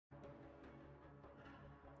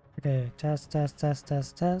Okay, test.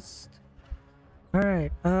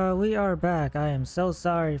 Alright, we are back. I am so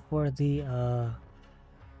sorry for the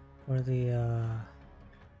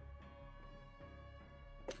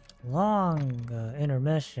long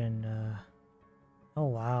intermission. Oh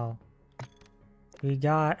wow. We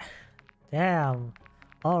got, damn,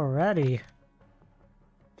 already.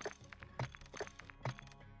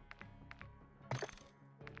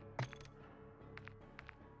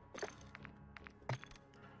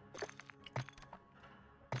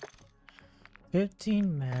 $15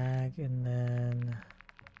 mag and then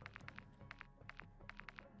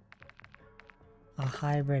a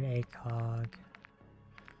hybrid ACOG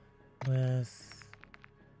with,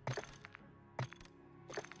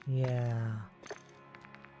 yeah.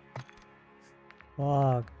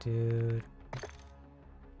 Fuck, dude.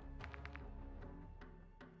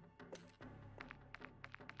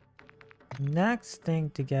 Next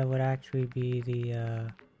thing to get would actually be the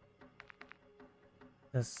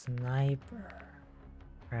sniper,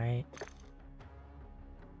 right?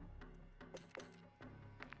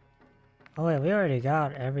 Oh wait, we already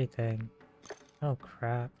got everything. Oh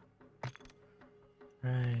crap.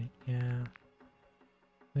 Right, yeah.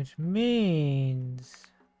 Which means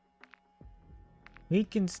we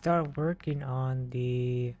can start working on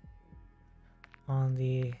the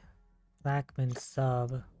Blackman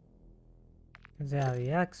sub. 'Cause yeah, the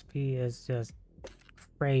XP is just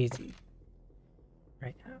crazy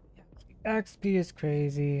right now. Yeah, XP is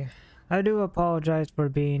crazy. I do apologize for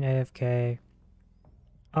being AFK.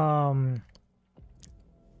 I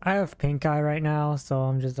have pink eye right now, so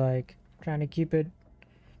I'm just like trying to keep it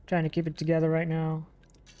together right now.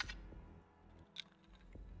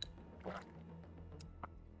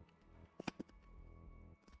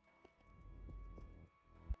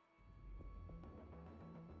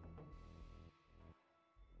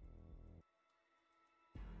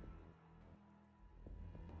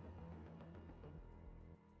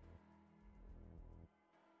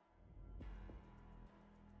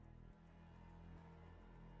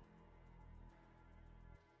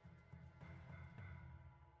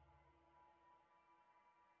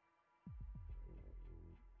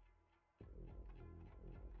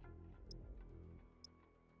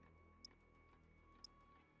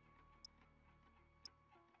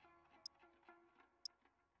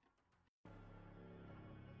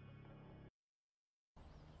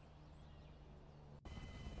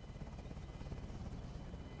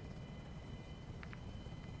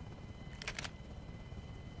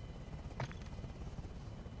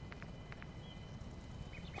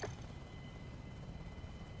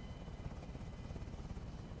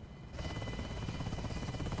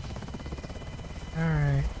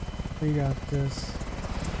 Alright, we got this.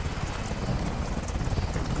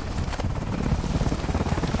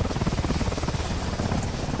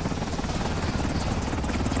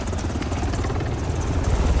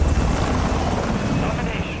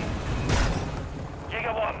 Domination.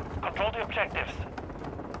 Jaeger 1, control the objectives.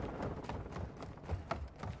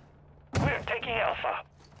 We're taking Alpha.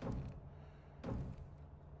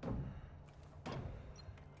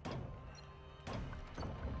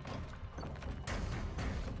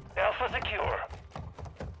 Alpha secure.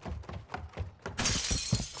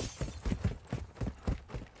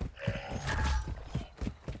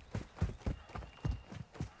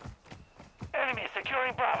 Enemy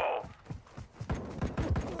securing Bravo.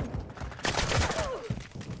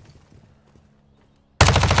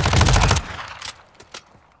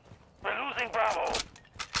 We're losing Bravo.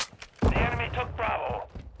 The enemy took Bravo.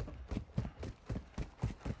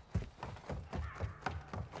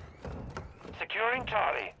 Securing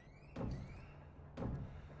Charlie.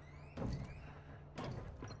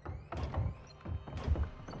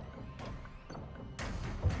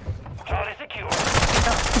 Charlie secure.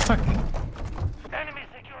 Enemy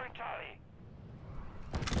securing Charlie.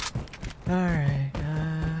 Alright,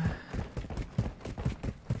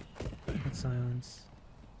 silence.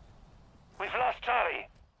 We've lost Charlie.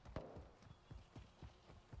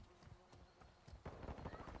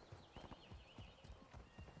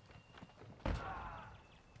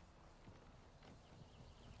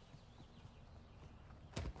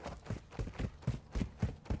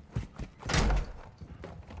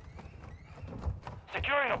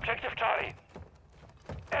 Securing objective Charlie.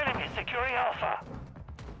 Enemy securing Alpha.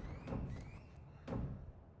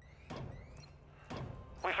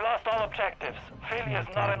 We've lost all objectives. Failure is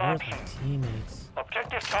not an option. Teammates.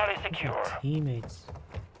 Objective Charlie secure. Teammates.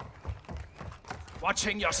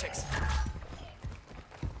 Watching your six.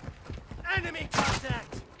 Enemy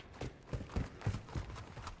contact!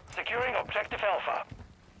 Securing objective Alpha.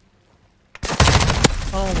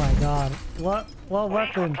 Oh my god. god. What We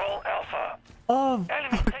weapon? control Alpha. Of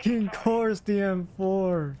Enemy fucking taking target. course the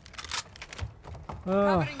M4. Oh,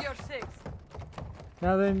 Covering your six.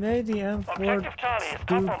 now they made the M4 Objective Charlie is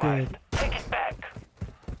compromised. stupid. Take it back.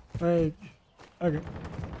 Like, okay,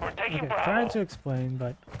 We're taking okay, Bravo. trying to explain,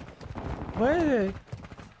 but way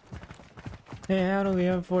they handle the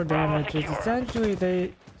M4 damage is secure. essentially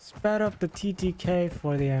they sped up the TTK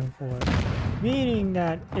for the M4, meaning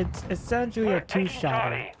that it's essentially We're a taking two-shotter.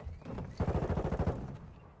 Charlie.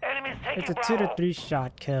 Enemies taking It's a Bravo. 2 to 3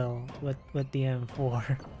 shot kill with the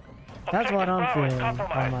M4. That's Objective what I'm Bravo is feeling on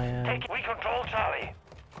compromised. my end. We control Charlie.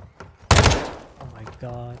 Oh my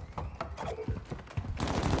god.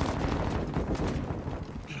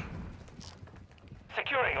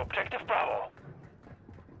 Securing Objective Bravo.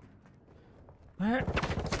 Where?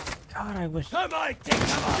 God, I wish. Thermite, take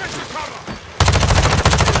cover! Get to cover!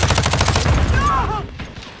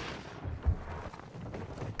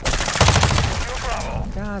 Secure Bravo.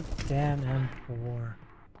 God damn M4.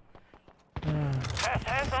 Fast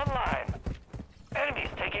hands online. Enemies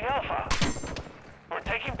taking Alpha. We're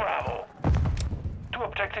taking Bravo. 2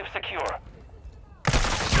 objectives secure.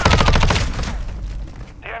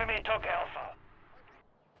 The enemy took Alpha.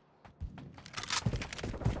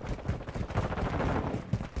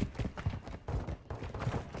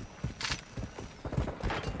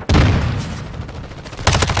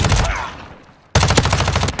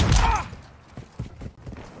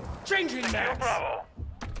 Changing Secure max! Bravo.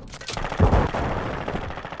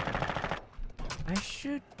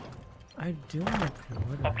 I do want to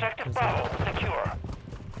pre-order it, Objective 'cause, Bravo secure.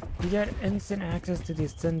 you get instant access to the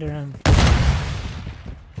Cinder M.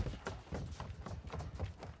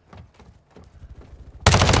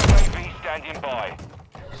 UAV standing by.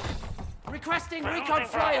 Requesting We're recon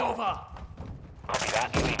losing Bravo. flyover! Copy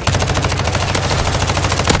that. UAV.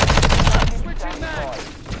 Switching max!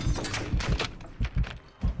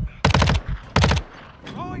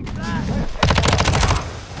 Throwing flash!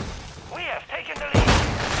 We have taken the lead.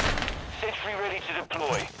 Sentry ready to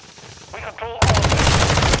deploy. We control all.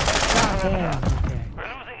 Damn, okay. We're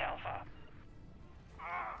losing Alpha.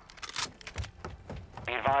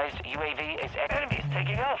 Be advised, UAV is enemies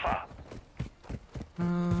taking Alpha.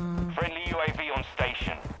 Friendly UAV on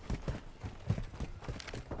station.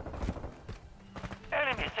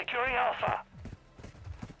 Enemy securing Alpha.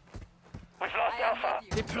 We've lost Alpha.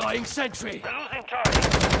 Deploying sentry! We're losing Charlie.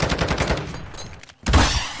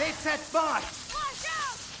 They set by!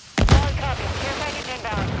 Solid copy. Care package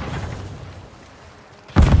inbound.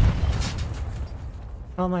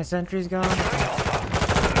 Oh, my sentry's gone. Securing Alpha.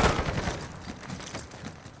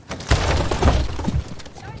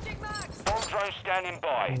 Bomb drone standing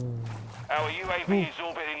by. Our UAV is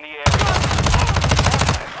orbiting the area.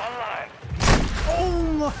 Online. Oh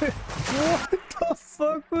my! What the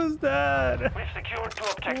fuck was that? We've secured 2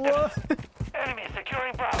 objectives. What? Enemy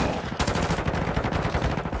securing Bravo.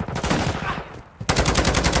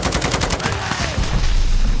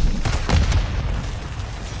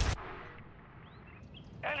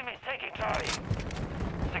 Enemies taking Charlie.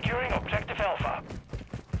 Securing Objective Alpha.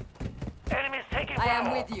 Enemies taking I Bravo.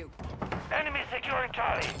 am with you. Enemies securing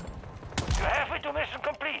Charlie. You're halfway to mission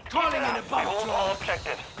complete. Calling Keep it in up. a bomb We hold drone. all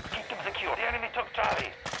objectives. Keep them secure. The enemy took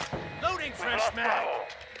Charlie. Loading We've fresh lost mag!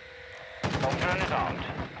 Bravo. Bomb drone is armed.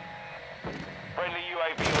 Friendly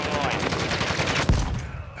UAV online.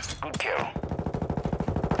 Good kill.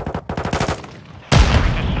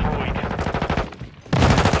 Destroyed.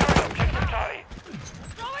 Securing Objective Charlie.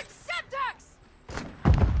 Throwing Semtex!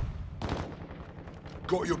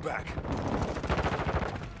 Got your back.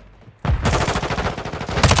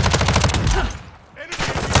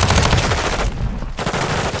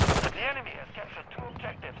 The enemy has captured 2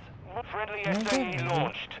 objectives. Friendly Okay. SAE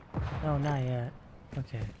launched. No, not yet.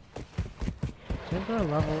 Okay. I think we're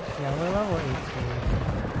level. Yeah, we're level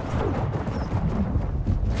 18.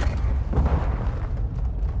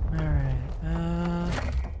 Alright,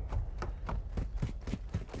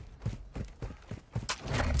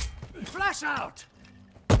 Flash out!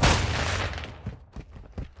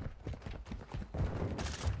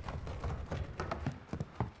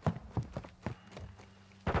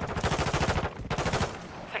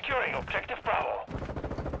 Securing Objective Bravo.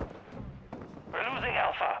 We're losing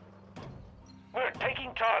Alpha. We're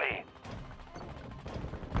taking Charlie.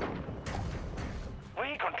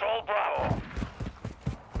 We control Bravo.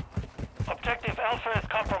 Objective Alpha is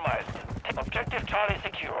compromised. Objective Charlie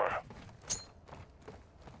secure.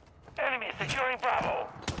 Enemy securing Bravo.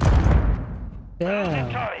 We're losing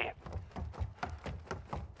damn. Charlie.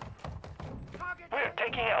 We're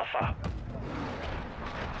taking Alpha.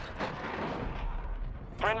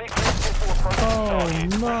 Friendly critical force Oh, Losing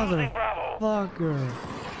Bravo. motherfucker.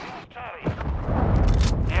 Charlie.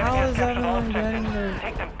 The How enemy has is captured all everyone getting objectives. their...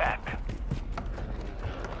 Take them back.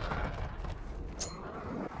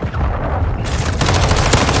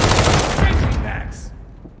 Changing mags.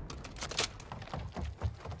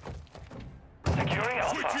 Securing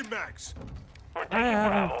Alpha. Switching mags. We're I taking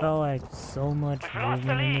haven't Bravo. felt like so much We've lost the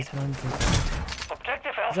movement in lead. this one since...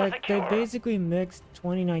 Objective It's Alpha like they secure. basically mixed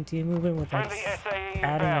 2019 movement with like Friendly SAE adding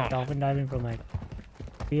like inbound. dolphin diving from like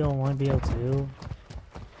BO1, BO2.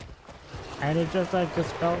 And it just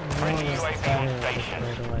felt more or Friendly less UAV better on this station.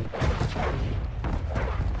 way to like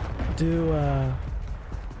do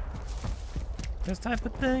this type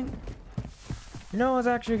of thing. You know what's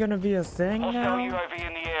actually gonna be a thing Hostile now? UAV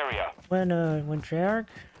in the area. When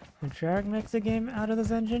Treyarch makes a game out of this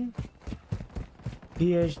engine?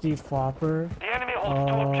 PhD flopper. The enemy holds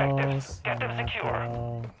two objectives. Get them snap, secure.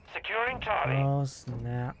 bro. Securing Charlie. Oh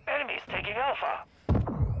snap. Enemies taking Alpha.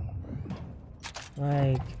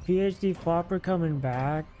 Like PhD flopper coming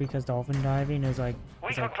back because dolphin diving is like We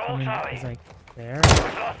is like control coming Charlie. is like there.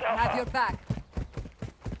 We've lost Have Alpha. your back.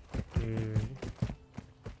 Dude.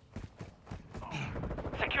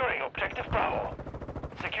 Securing Objective Bravo.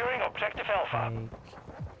 Securing Objective Alpha. Like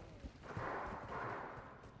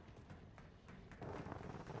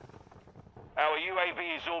Our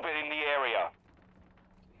UAV is orbiting the area.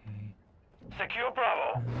 Secure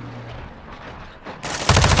Bravo.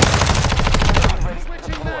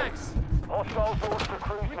 Switching mags. Hostiles launched a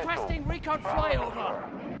cruise missile. Requesting recon flyover.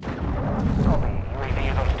 Copy.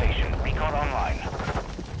 UAV is on station. Recon online.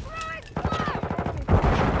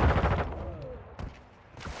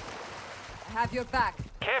 Have your back.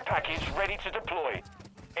 Care package ready to deploy.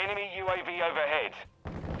 Enemy UAV overhead.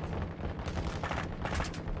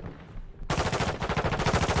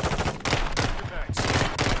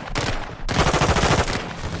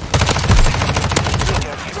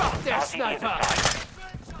 Drop there, RTB sniper. inside.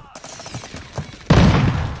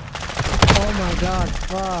 oh my god,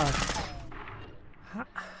 fuck.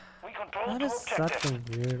 We control That two is such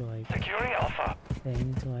objectives. a weird like Securing Alpha.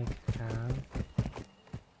 thing to like have.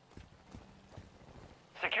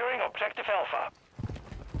 Securing Objective Alpha.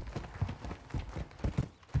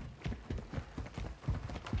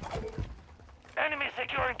 Enemy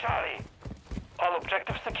securing Charlie. All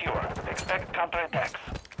objectives secure. Expect counterattacks.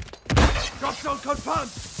 Drop zone confirmed.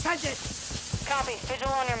 Send it. Copy.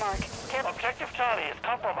 Visual on your mark. Objective Charlie is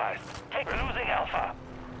compromised. We're losing Alpha.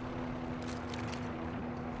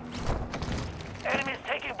 Enemies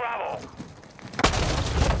taking Bravo.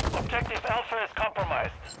 Objective Alpha is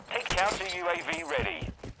compromised. Take counter UAV ready.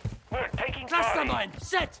 We're taking Cluster Charlie. mine.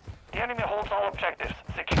 Set. The enemy holds all objectives.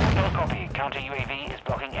 Secure. No copy. Counter UAV is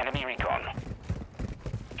blocking enemy recon.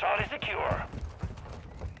 Charlie secure.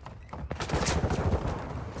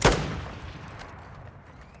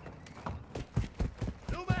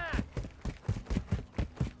 New man.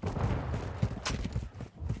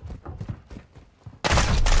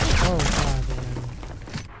 Oh god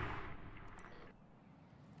damn.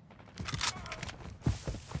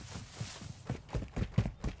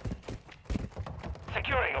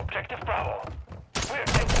 Securing Objective Bravo. We're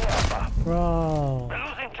taking Alpha. Bro. We're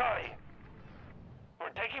losing Charlie. We're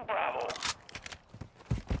taking Bravo.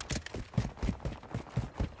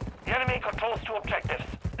 The enemy controls two objectives.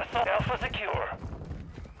 Assault Alpha secure.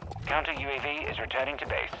 Counter UAV is returning to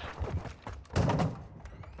base.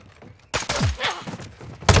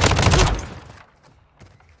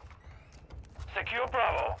 Secure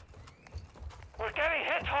Bravo. We're getting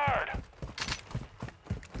hit hard.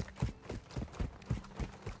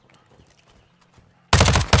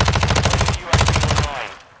 UAV online.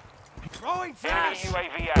 Throwing Enemy flash.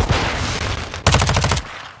 UAV active.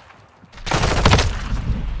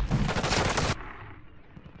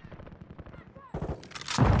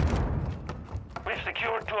 We've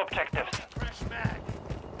secured two objectives. Fresh mag.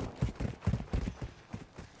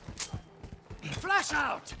 Flash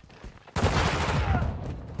out.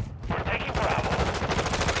 We're taking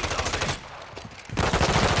Bravo.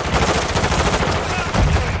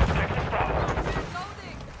 Objective Bravo.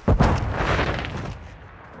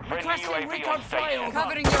 Friendly Requesting UAV recon on station. flyover.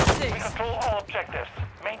 Covering your We six. control all objectives.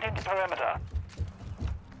 Maintain the perimeter.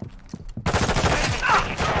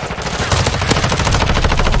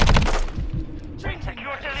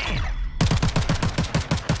 Secure the lead.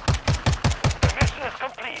 The mission is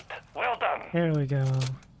complete. Well done. Here we go.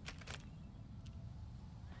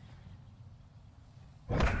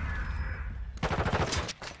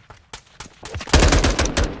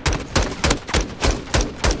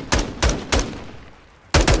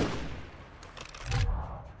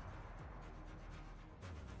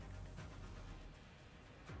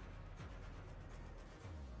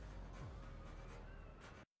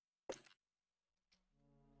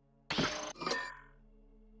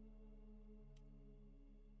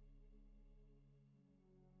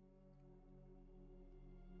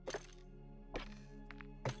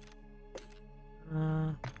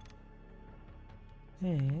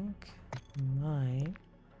 think might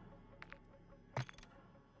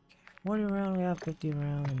 40 round, we have 50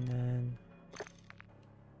 round, and then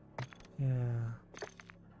yeah.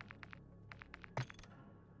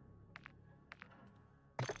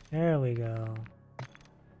 There we go.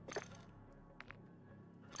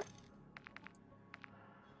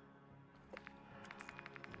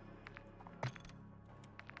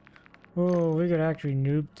 Oh, we could actually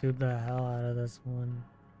noob tube the hell out of this one.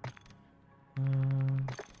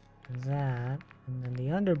 That, and then the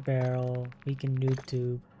underbarrel we can noob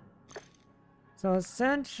tube. So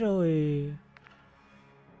essentially,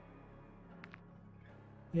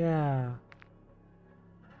 yeah,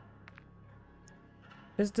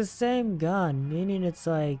 it's the same gun, meaning it's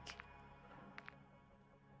like,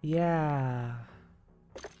 yeah,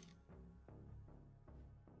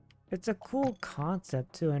 it's a cool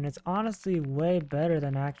concept too, and it's honestly way better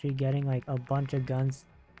than actually getting like a bunch of guns,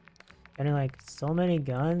 getting like so many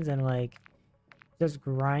guns and like just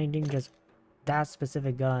grinding just that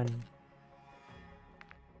specific gun.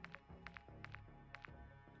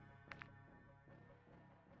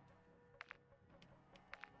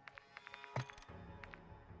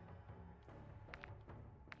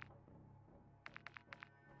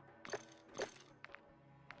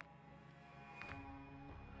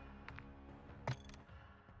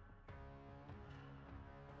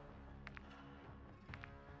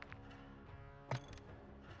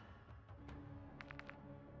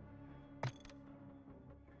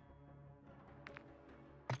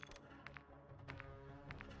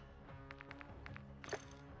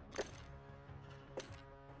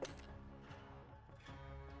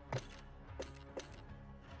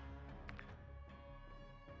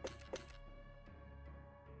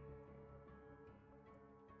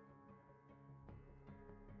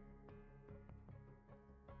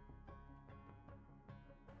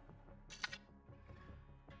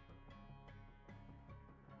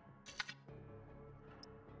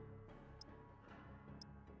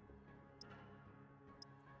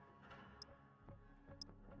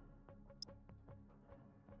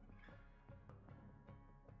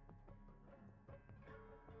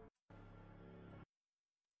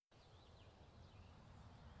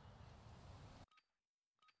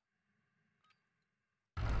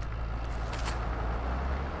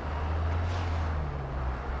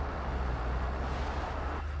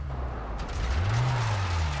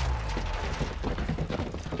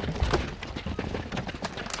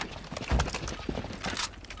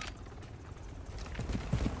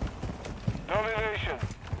 Domination.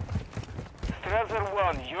 Strasser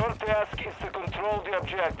 1, your task is to control the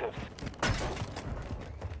objectives.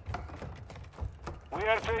 We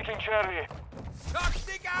are taking Charlie. Shock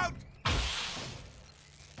stick out!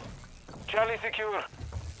 Charlie secure.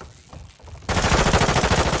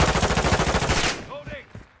 Holding!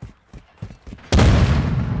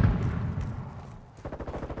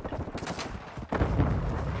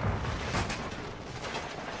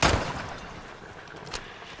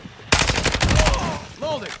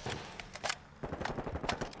 Loading!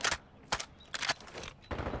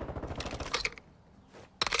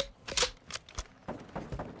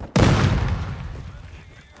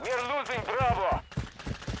 We are losing Bravo.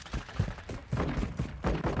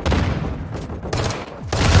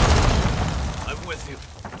 I'm with you.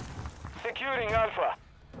 Securing Alpha.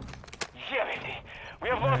 Yevgeny, we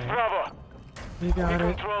have lost Bravo. We We got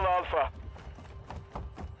it. control Alpha.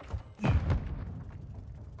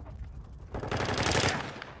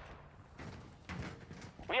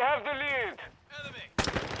 We have the lead. Enemy!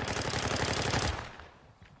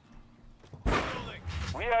 Holding!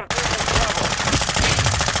 We are taking Bravo.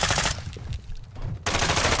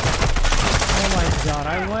 Oh my god,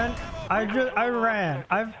 I ran.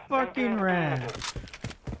 I fucking ran.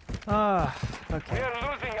 Ah, We okay. are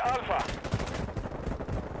losing Alpha.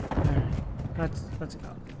 Alright, let's go.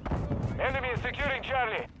 Enemy is securing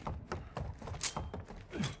Charlie.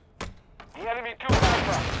 The enemy took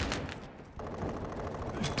Alpha.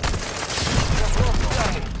 We have lost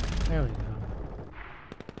Charlie. There we go.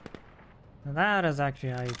 Now that is actually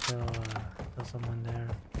how you kill someone there.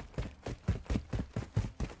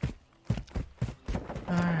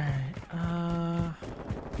 Alright,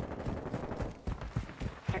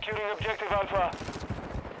 Securing objective Alpha.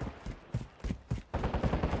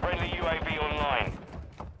 Friendly UAV online.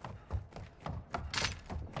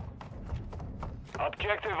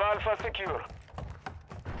 Objective Alpha secure.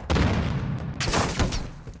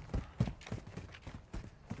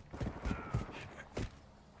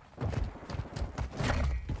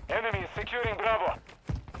 Enemy is securing Bravo.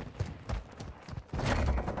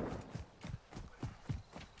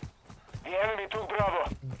 The enemy took Bravo.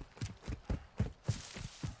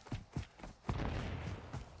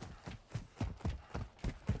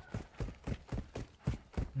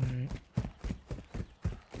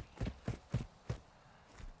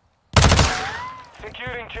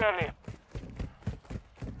 Securing Charlie.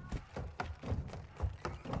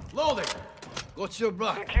 Loading. Got your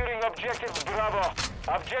back. Securing objective Bravo.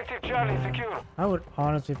 Objective Charlie secure. I would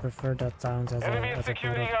honestly prefer that sounds as Enemy a is good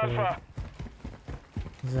securing upgrade Alpha.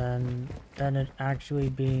 than it actually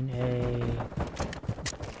being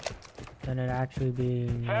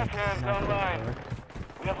Fast hands not online. gonna work.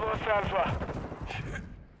 We have lost Alpha.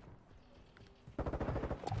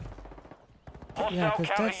 Yeah, Hostile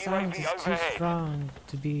because counter that sounds UAV is too overhead. strong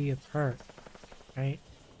to be a perk, right?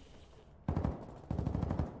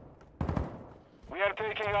 We are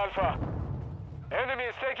taking Alpha. Enemy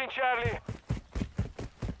is taking Charlie.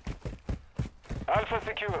 Alpha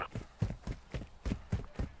secure.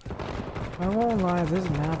 I won't lie, this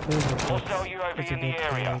map is a Hostile UAV it's a in the good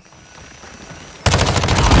area. perk.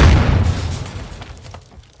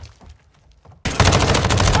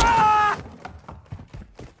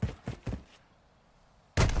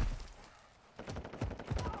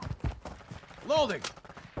 Loading.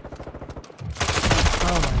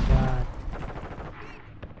 Oh my god.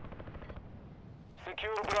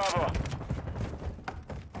 Secure Bravo.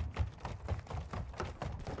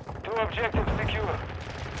 Two objectives secure.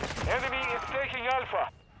 Enemy is taking Alpha.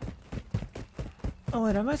 Oh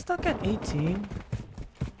wait, am I stuck at 18?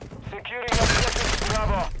 Securing objective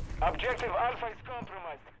Bravo. Objective Alpha is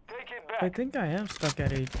compromised. Take it I back. think I am stuck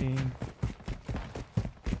at 18.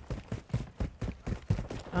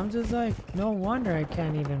 I'm just like, no wonder I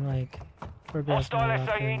can't even like progress Hostile my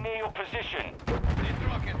SAE weapon. near your position. Need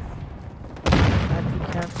rockets.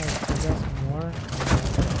 I can't like progress more.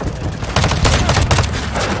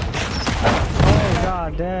 Oh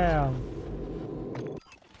god damn.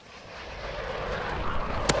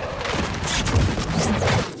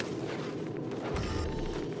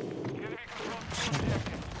 Enemy controls two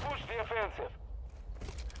objectives. Push the offensive.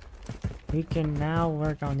 We can now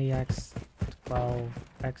work on the X12,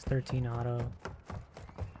 X13 auto.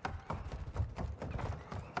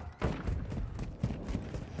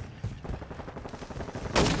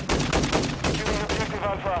 Securing objective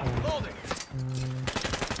Alpha. Loading.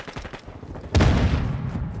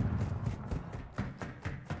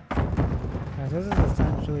 Yeah, this is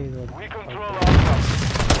essentially the We control Alpha.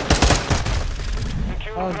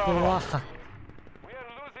 Secure oh Bravo. god. We are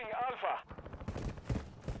losing Alpha.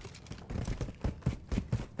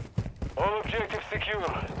 All objectives secure.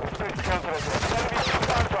 Expect counterattack. Enemy took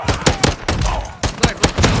Alpha. Sniper.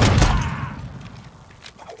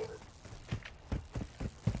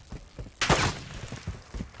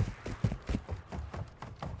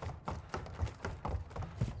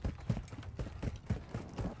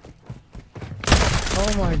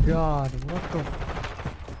 Oh my god, what the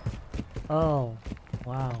oh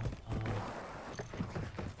wow.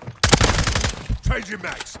 Changing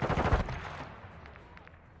mags.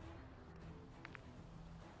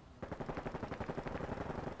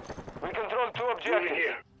 We control two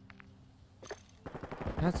objectives.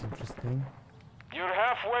 That's interesting. You're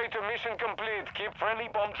halfway to mission complete. Keep friendly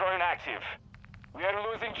bomb drone active. We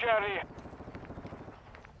are losing Charlie.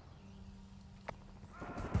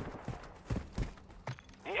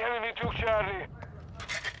 The enemy took Charlie.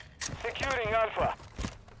 Securing Alpha.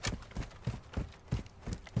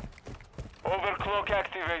 Overclock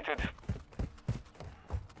activated.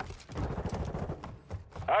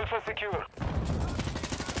 Alpha secure.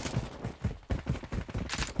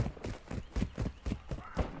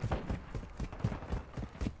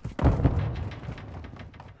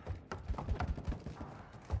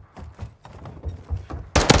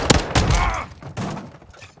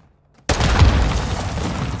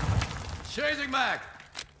 Chasing mag.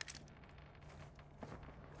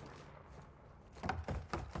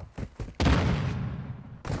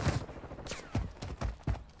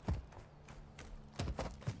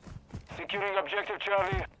 Securing objective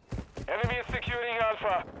Charlie. Enemy is securing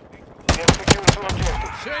Alpha. We have secured two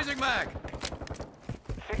objectives. Chasing mag.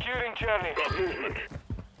 Securing Charlie.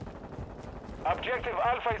 Objective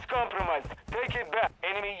Alpha is compromised. Take it back.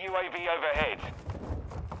 Enemy UAV overhead.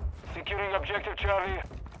 Securing objective Charlie.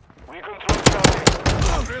 We control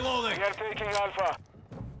Charlie. Reloading. We are taking Alpha.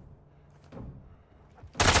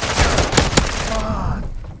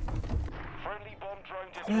 Friendly bomb drone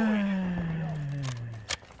deployed.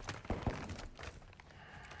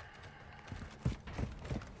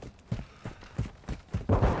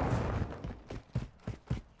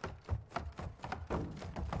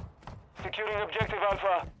 Securing objective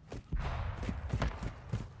Alpha.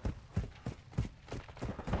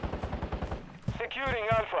 Securing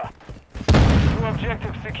Alpha. Two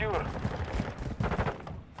objectives secure.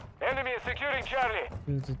 Enemy is securing Charlie.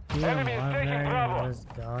 Dude, the Enemy is taking DMR Bravo. is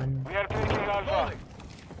done. We are taking Alpha. Loading.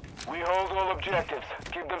 We hold all objectives.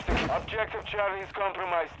 Keep them secure. Objective Charlie is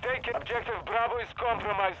compromised. Take it. Objective Bravo is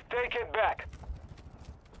compromised. Take it back.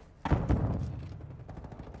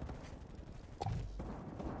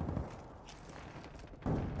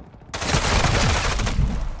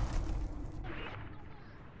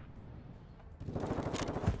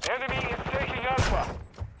 Enemy is taking Alpha.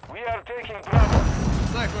 We are taking Bravo.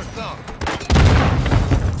 Sniper's down.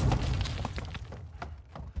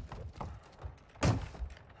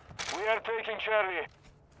 We are taking Charlie.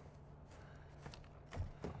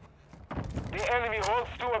 The enemy holds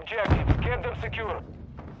 2 objectives. Get them secure.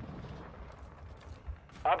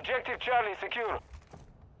 Objective Charlie secure.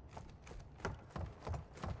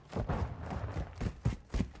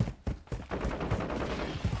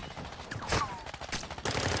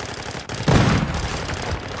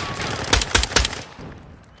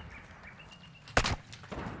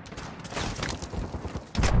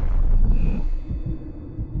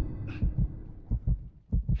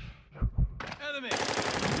 Enemy.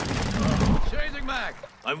 Changing mag.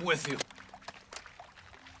 I'm with you.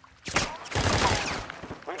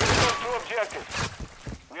 We control 2 objectives.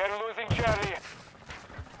 We are losing Charlie.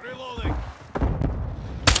 Reloading.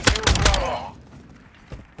 Secure Bravo.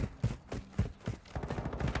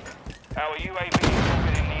 Our UAV is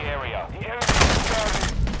within the area. The enemy is Charlie.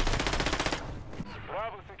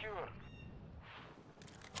 Bravo secure.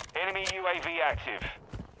 Enemy UAV active.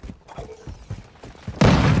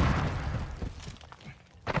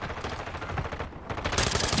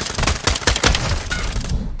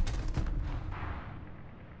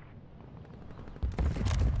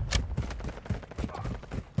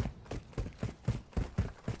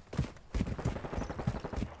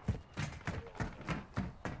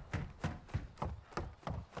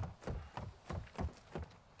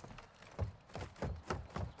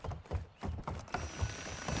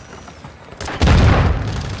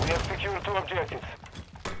 We have secured 2 objectives.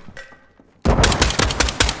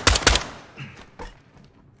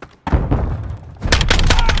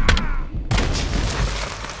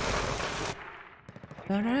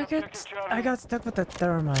 I got stuck with the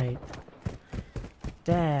thermite.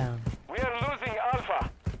 Damn. We are losing Alpha.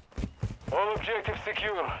 All objectives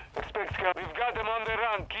secure. Expect scout. We've got them on the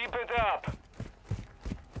run. Keep it up.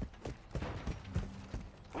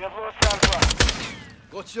 We have lost Alpha.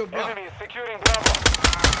 Got your back. Enemy is securing Bravo.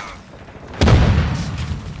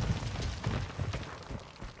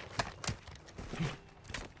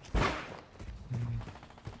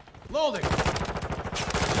 Loading.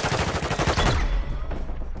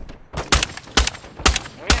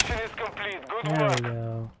 Mission is complete. Good There we work.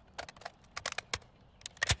 go.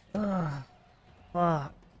 Ugh.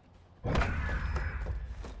 Fuck.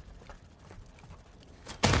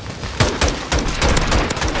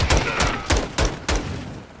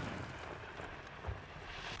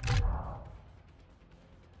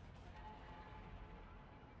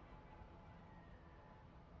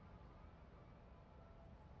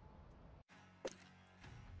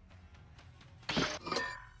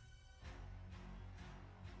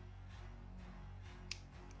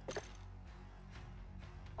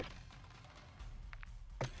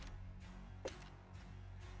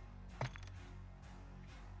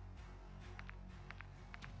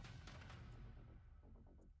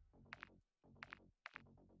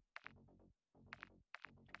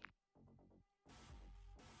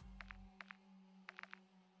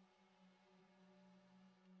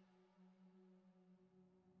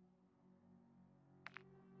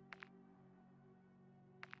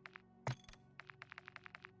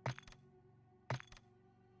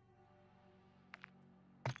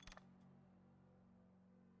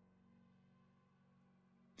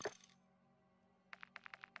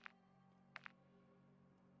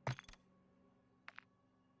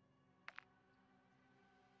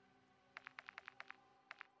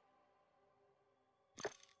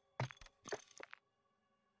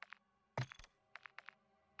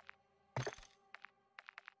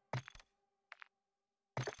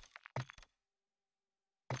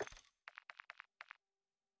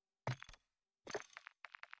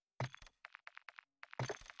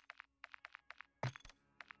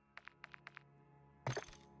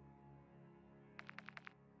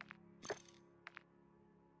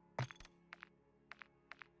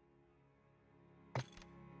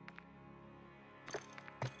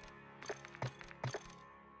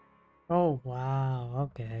 Oh wow,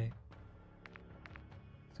 okay.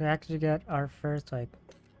 So we actually got our first like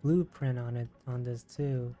blueprint on it on this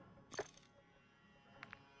too.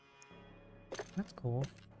 That's cool.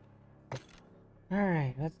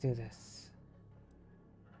 Alright, let's do this.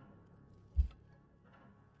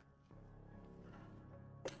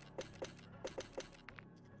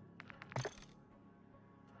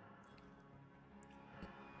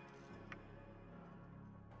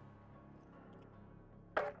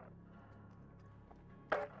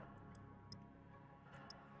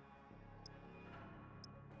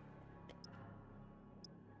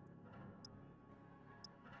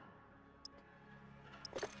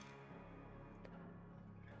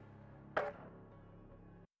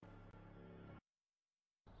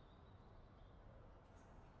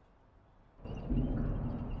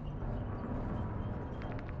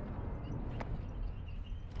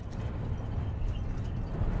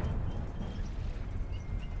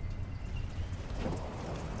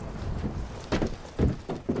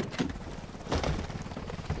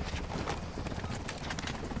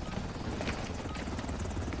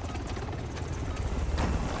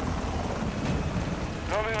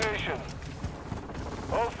 position.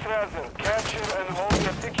 Hold Strasser, capture and hold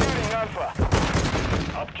the securing Alpha.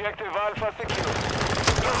 Objective Alpha secure.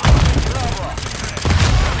 Bravo.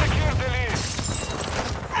 Secure the lead.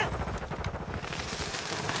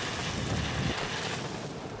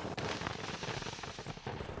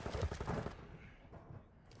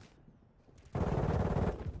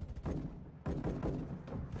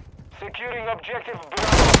 Securing objective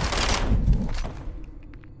Bravo.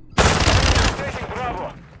 Taking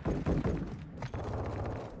Bravo.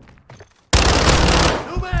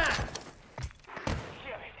 New man!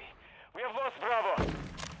 We have lost Bravo.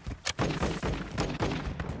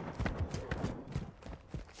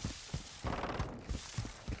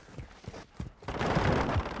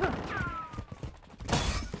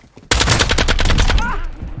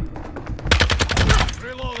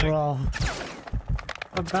 Reloading! Bro.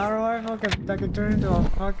 A battle rifle that could turn into a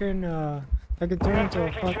fucking that could turn into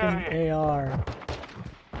a fucking AR.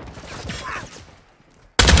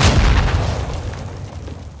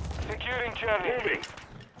 Securing Charlie. Moving.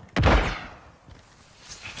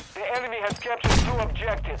 The enemy has captured 2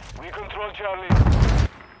 objectives. We control Charlie.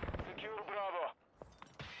 Secure Bravo.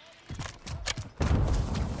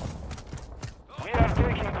 We are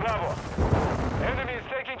taking Bravo. Enemy is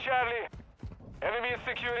taking Charlie. Enemy is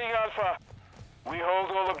securing Alpha. We hold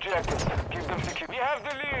all objectives. Keep them secure. We have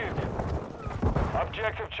the lead.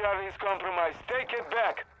 Objective Charlie is compromised. Take it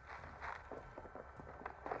back.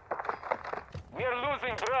 We are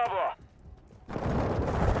losing Bravo.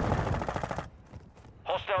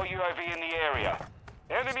 Hostile UAV in the area.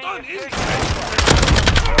 Enemy is taking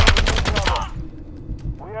Alpha.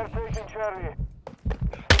 We are taking Charlie.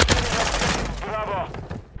 Securing objective Bravo.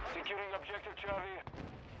 Securing objective Charlie.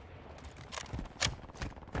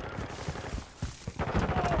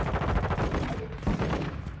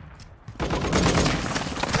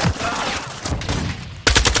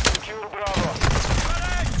 Secure Bravo.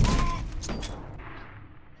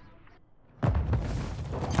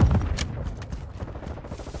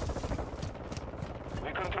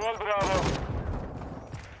 We control Bravo.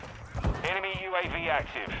 Enemy UAV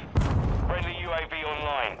active. Friendly UAV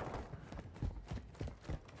online.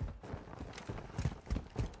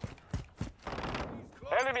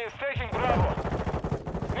 Enemy is taking Bravo.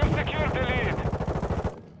 We've secured the lead.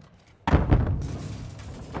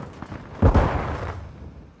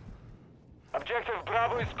 Objective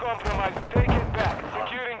Bravo is compromised. Take it back.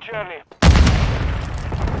 Securing Charlie.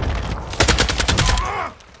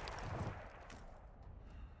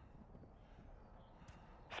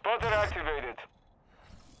 Spotter activated.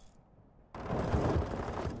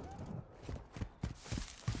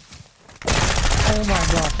 Oh my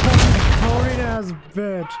god, fucking coding ass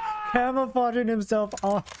bitch. Camouflaging himself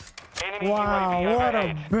off. Enemy Wow, UAV what a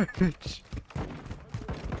overhead. bitch.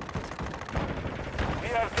 We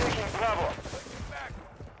are taking Bravo.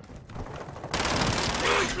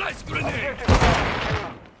 Flash grenade! Objective Bravo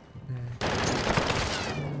secure.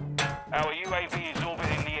 Our UAV is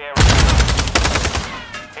orbiting the area.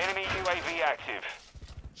 Enemy UAV active.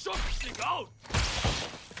 Shot stick out!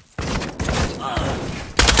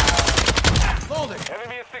 Loading!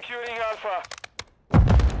 Enemy is securing Alpha.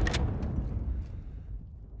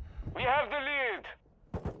 We have the lead.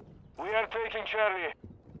 We are taking Charlie.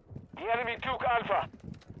 The enemy took Alpha.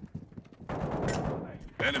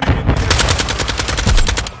 Enemy in the air!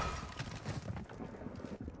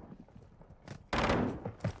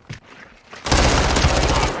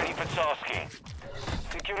 Ready for tasking.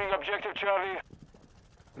 Securing objective Charlie.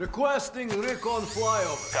 Requesting recon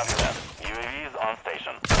flyover. Copy that. UAV is on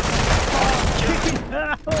station.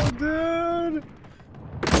 Oh, dude.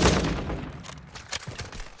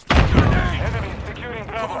 Enemy is securing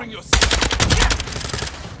Bravo. Covering your...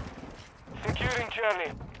 Securing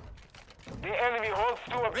Charlie. The enemy holds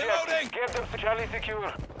 2 objectives. Reloading. Get them to Charlie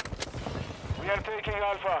secure. We are taking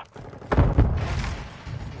Alpha.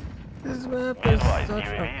 This map is Advise, such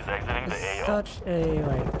UAV is exiting the a, AO. such a,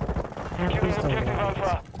 like, Securing apples to objective Alpha.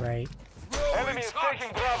 oranges, right? Enemy is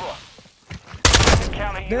taking Bravo.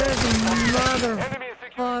 Counter This UAV. Enemy is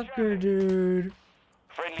securing motherfucker, Charlie. dude.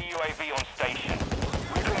 Friendly UAV on station.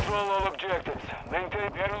 We control all objectives. Maintain.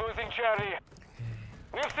 We are losing Charlie.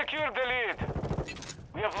 We have secured the lead.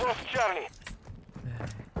 We have lost Charlie.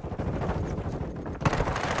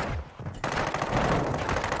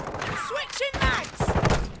 Switching mags!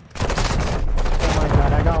 Oh my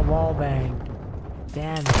god, I got wall banged.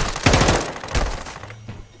 Damn it.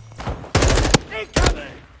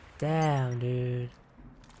 Incoming! Damn, dude.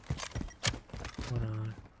 Hold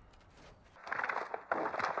on.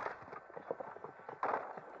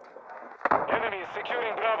 Enemy is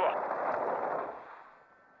securing Bravo.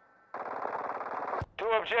 2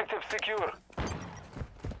 objective secure.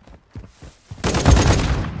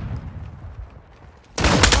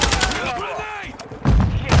 Grenade!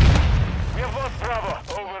 We have lost Bravo.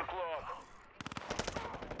 Overclock.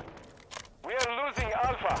 We are losing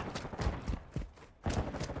Alpha.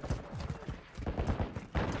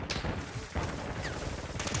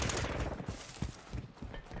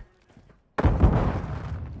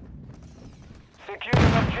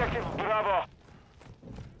 Securing objective Bravo.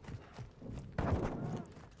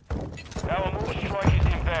 Our move strike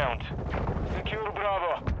is inbound. Secure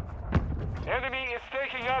Bravo. Enemy is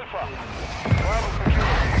taking Alpha. Bravo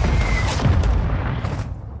secure.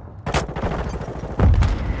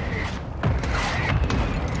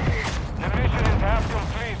 The mission is half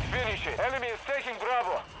complete. Finish it. Enemy is taking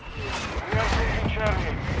Bravo. We are taking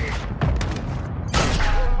Charlie.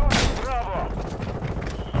 We're losing Bravo.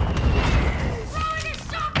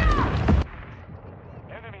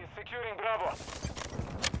 Enemy is securing Bravo.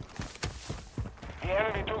 The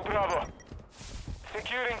enemy took Bravo.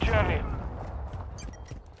 Securing Charlie.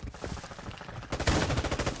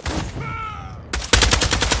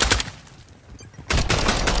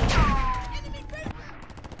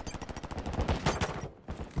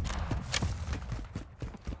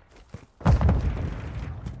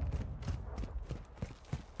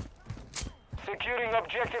 Securing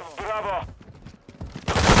objective Bravo.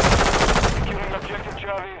 Securing objective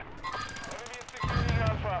Charlie. Enemy is securing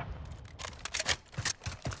Alpha.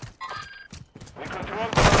 We control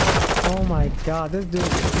Bravo. Oh my god, this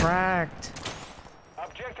dude's cracked.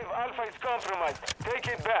 Objective Alpha is compromised. Take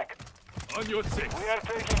it back. On your six. We are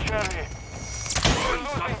taking Charlie. We're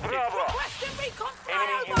losing Bravo.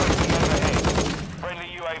 Enemy UAV overhead. Friendly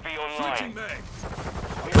UAV Switching online. mag.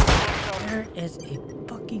 We have There is a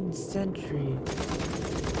fucking sentry.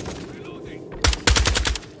 Reloading.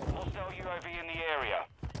 hostile UAV in the area.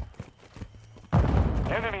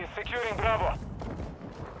 Enemy is securing Bravo.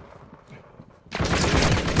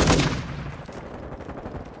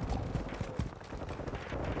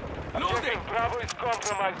 Loading. Objective Bravo is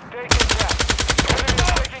compromised. Take it back. Enemy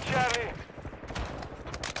is taking Charlie.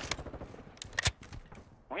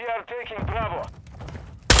 We are taking Bravo.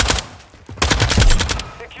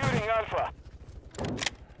 Securing Alpha.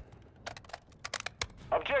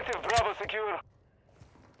 Objective Bravo secure.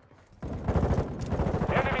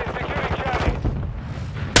 Enemy is securing Charlie.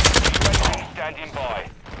 UAV standing by.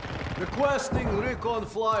 Requesting recon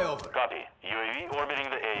flyover. Copy. UAV orbiting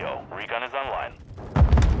the AO. Recon is online.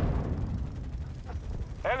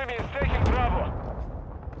 Enemy is taking Bravo.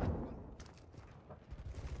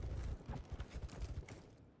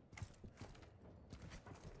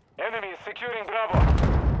 Enemy is securing Bravo.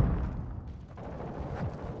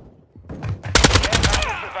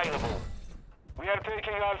 Air is available. We are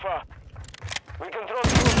taking Alpha. We control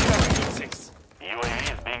the objective. 6.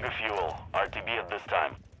 UAV is being a fuel. RTB at this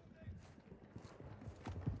time.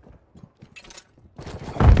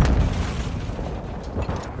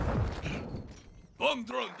 Bomb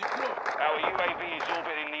drone deployed. Our UAV is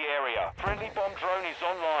orbiting the area. Friendly bomb drone is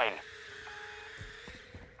online.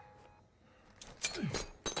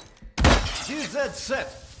 GZ set.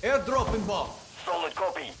 Airdrop inbound. Solid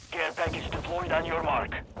copy. Care package deployed on your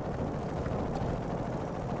mark.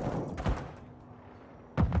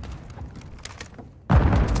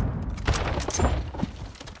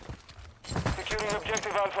 Securing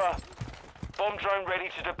objective Alpha. Bomb drone ready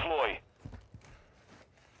to deploy.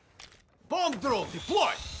 Bomb drone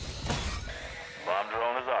deployed. Bomb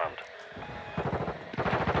drone is armed.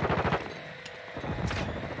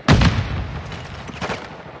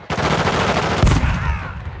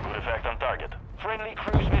 Good effect on target. Friendly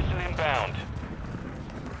cruise missile inbound.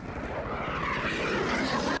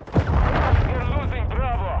 We're losing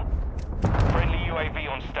Bravo. Friendly UAV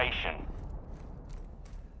on station.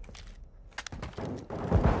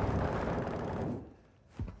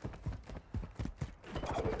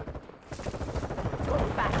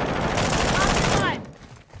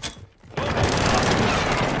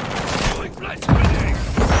 Going flash grenade.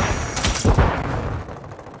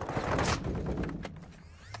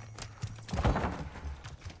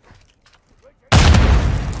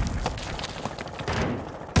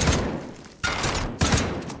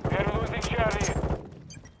 We're losing Charlie.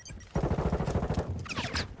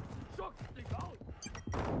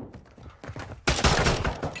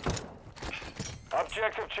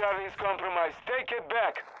 Objective Charlie is compromised. Take it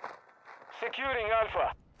back. Securing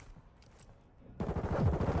Alpha.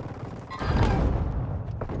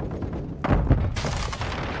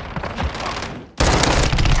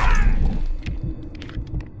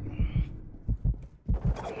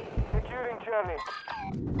 Securing Charlie.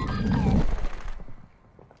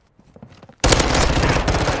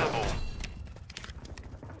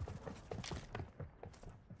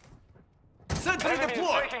 Enemy is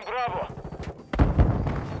deployed! taking Bravo.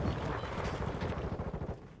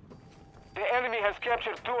 The enemy has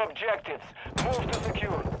captured 2 objectives. Move to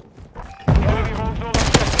secure. The enemy holds all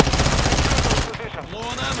objectives. Secure those positions. Low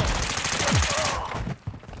on ammo.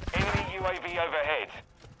 Enemy UAV overhead.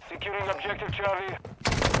 Securing objective Charlie.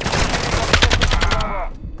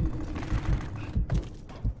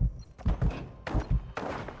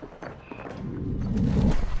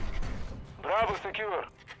 Bravo secure.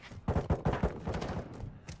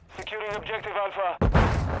 Securing objective Alpha.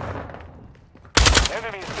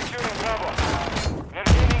 Enemy is securing Bravo. They're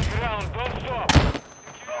gaining ground. Don't stop.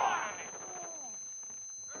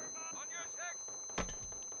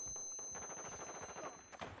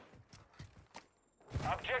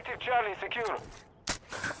 Objective Charlie secure.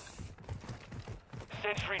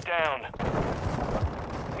 Sentry down.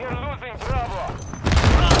 We are losing Bravo.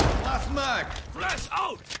 Last mag! Flash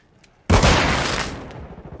out!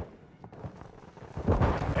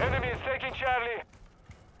 Enemy is taking Charlie.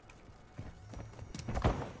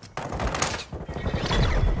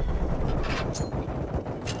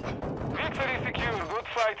 Victory secure. Good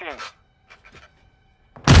fighting.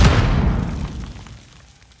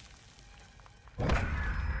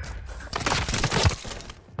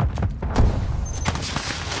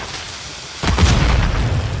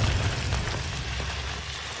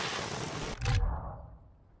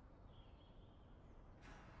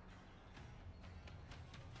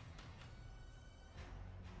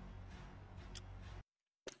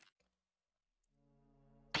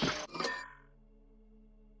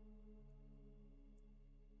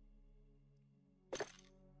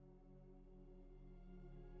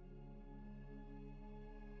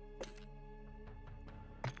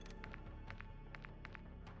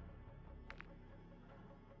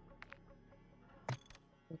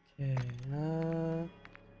 Okay,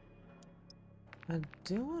 I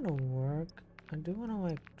do want to work. I do want to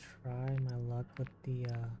like try my luck with the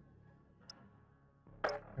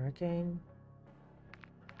hurricane.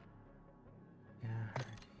 Yeah,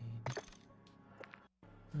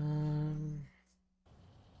 hurricane.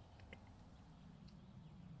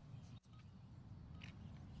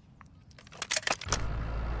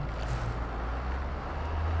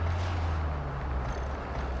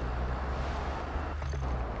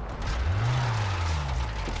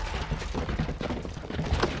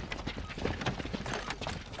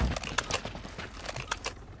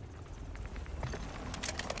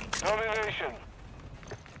 Domination.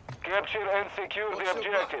 Capture and secure the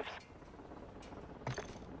objectives.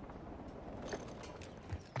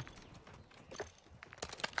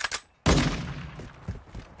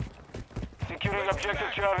 Securing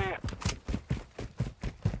objective Charlie.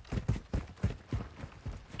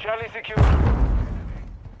 Charlie secure.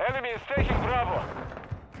 Enemy is taking Bravo.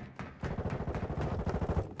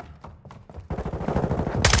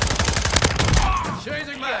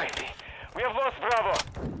 Chasing mag! We have lost Bravo.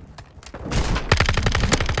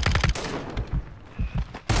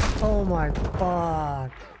 Oh my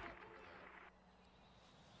fuck.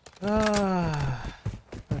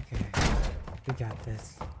 Okay. We got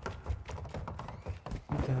this.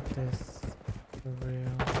 We got this. For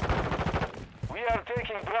real. We are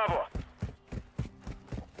taking Bravo.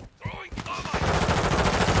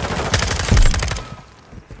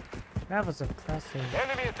 That was impressive.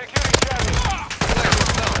 Enemy is securing Charlie.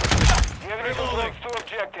 The enemy controls 2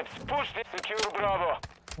 objectives. Push the secure Bravo.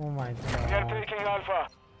 Oh my We are god. taking Alpha.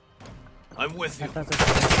 I'm with you. That doesn't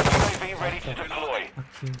UAV ready to deploy.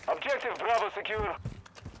 okay. Objective Bravo secure.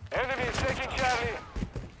 Enemy is taking Charlie.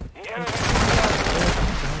 The enemy is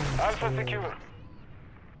Charlie. Alpha secure.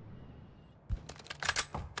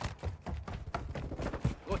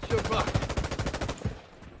 What's your back?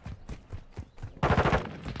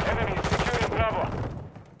 Enemy is securing Bravo.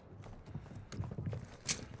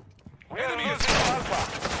 We are losing Alpha.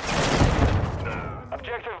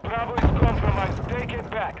 Objective Bravo is compromised. Take it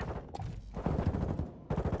back.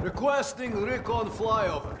 Requesting recon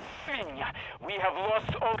flyover. Swing. We have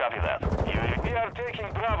lost all. Copy that. We are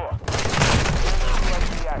taking Bravo.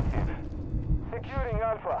 Active. Securing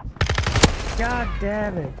Alpha. God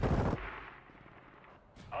damn it.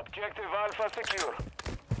 Objective Alpha secure.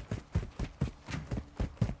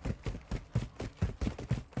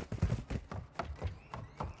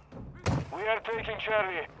 We are taking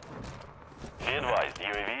Charlie. Be advised,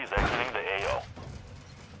 UAV is exiting the AO.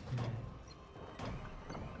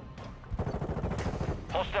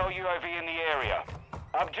 Hostile UAV in the area.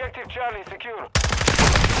 Objective Charlie secure.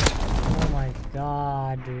 Oh my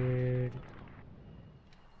god, dude.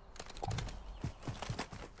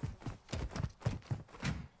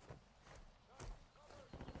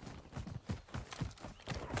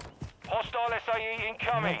 Hostile SIA UAE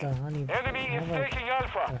incoming. The honey. Enemy I is have, like, taking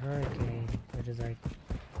Alpha. the Hurricane, which is like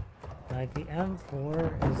the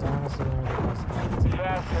M4 is honestly one of the best guns.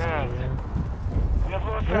 Fast hands. We have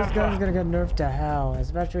lost This gun's Alpha. gonna get nerfed to hell,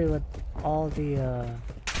 especially with all the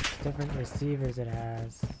different receivers it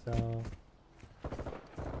has. So.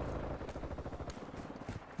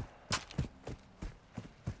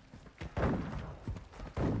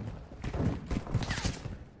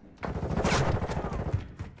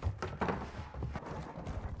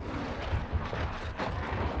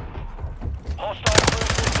 Hostile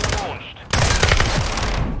cruise missile launched.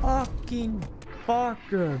 Fucking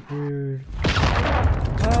fucker, dude.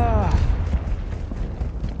 Ah.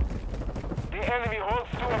 The enemy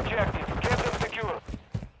holds 2 objectives. Get them secure.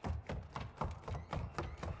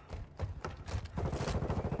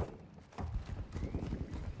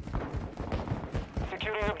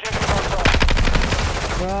 Securing objective Alpha.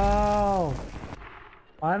 Bro,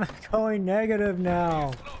 I'm going negative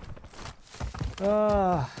now.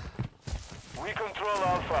 Ah. We control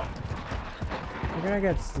Alpha. We're gonna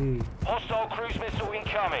get C. Hostile cruise missile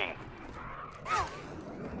incoming.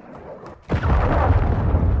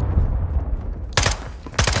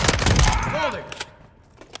 Holding!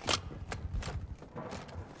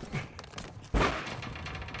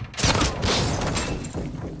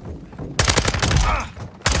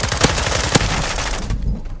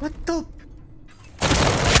 What the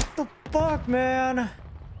fuck, man?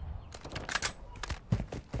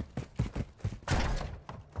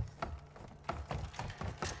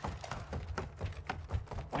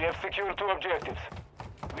 We have secured 2 objectives.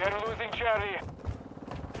 We are losing Charlie.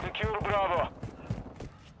 Secure Bravo.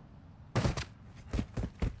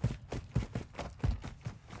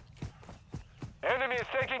 Enemy is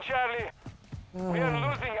taking Charlie. We are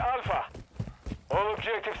losing Alpha. All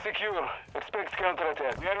objectives secure. Expect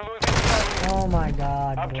counterattack. We are losing Charlie. Oh my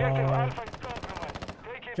god, Objective bro. Alpha is compromised.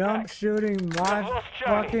 Take it Jump back. shooting my lost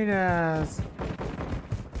Charlie. fucking ass.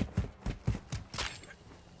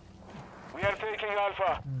 We are taking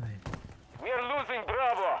Alpha. We are losing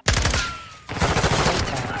Bravo.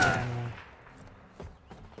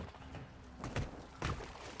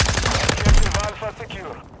 Objective Alpha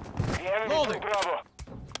secure. The enemy Holding. took Bravo.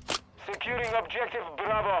 Securing objective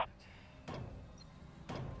Bravo.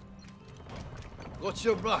 Watch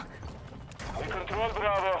your back. We control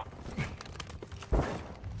Bravo.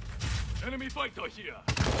 Enemy fighter here.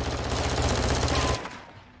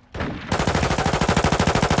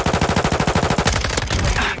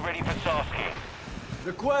 UAV ready for Sarsky.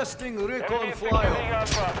 Requesting Enemy recon is securing flyover.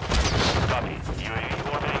 Alpha. Copy.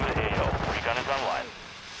 UAV orbiting the AO. Recon is online.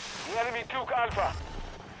 The enemy took Alpha.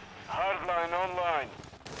 Hardline online.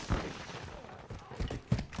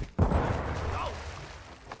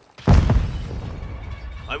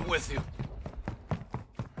 I'm with you.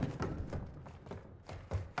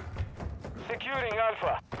 Securing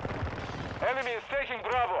Alpha. Enemy is taking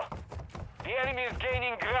Bravo. The enemy is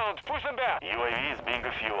gaining ground. Push them back. UAV is being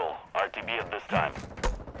a fuel. RTB at this time.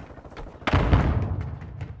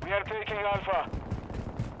 We are taking Alpha.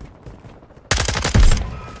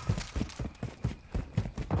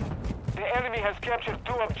 The enemy has captured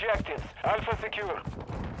 2 objectives. Alpha secure.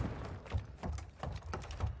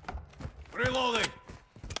 Reloading.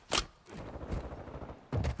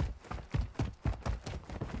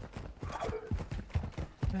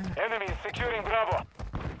 Enemy is securing Bravo.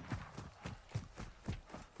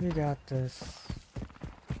 We got this.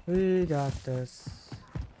 We got this.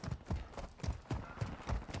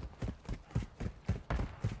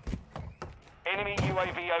 Enemy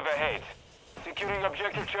UAV overhead. Securing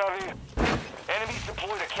objective Charlie. Enemies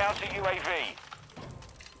deployed a counter UAV.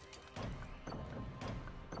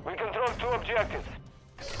 We control 2 objectives.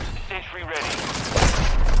 Sentry ready.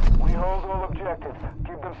 We hold all objectives.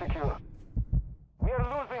 Keep them secure. We are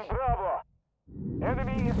losing Bravo.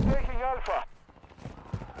 Enemy is taking Alpha.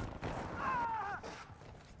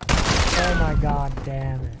 Oh my god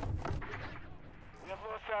damn it. We have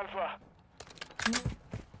lost Alpha.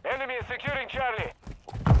 Enemy is securing Charlie.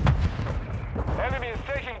 Enemy is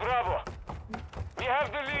taking Bravo. We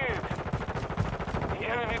have the lead. The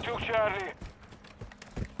enemy took Charlie.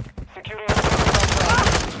 Securing Alpha.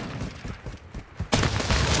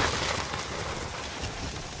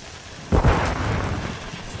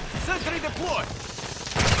 Sentry deployed.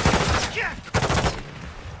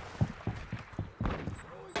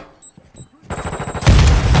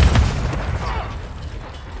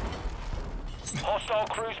 Hostile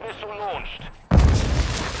cruise missile launched.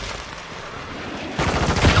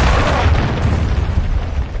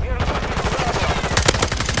 We are losing Bravo.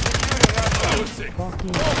 Securing Alpha.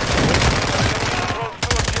 Fucking Control 2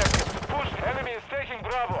 objectives. Push. Enemy is taking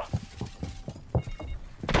Bravo.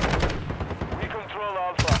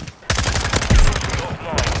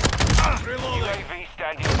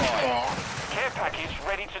 Care package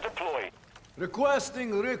ready to deploy.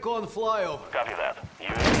 Requesting recon flyover. Copy that.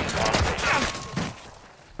 UAV is on station.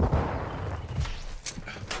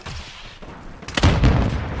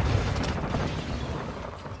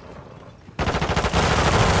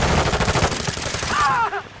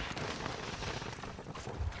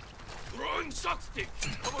 Throwing shock stick.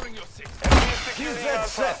 Covering your six. Enemy securing TZ Alpha.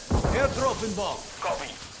 set. Airdrop inbound. Copy.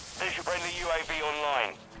 Station friendly UAV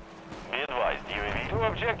online. Be advised, UAV. Two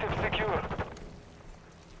objectives secure.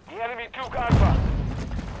 The enemy took Alpha.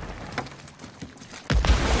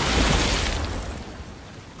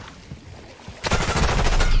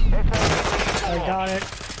 I got it.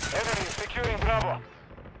 Enemy securing Bravo.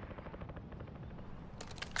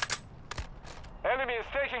 Enemy is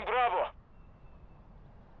taking Bravo.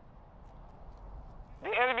 The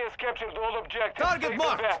enemy has captured all objectives. Target Take them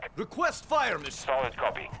marked. back. Request fire mission. Solid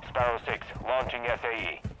copy. Sparrow 6, launching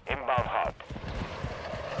SAE. Inbound hot.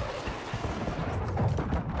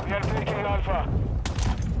 We are taking Alpha.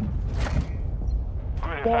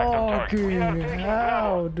 Good attack on target. We are Fucking taking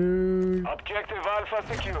hell, Bravo. dude. Objective Alpha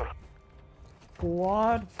secure.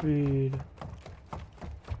 Quad feed.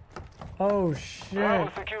 Oh Bravo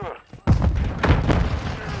shit. secure.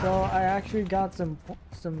 So I actually got some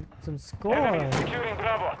score Enemy securing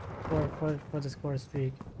Bravo. for the score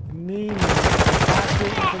streak. Meaning actually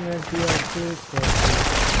implement BO2 score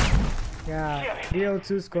streak. Yeah,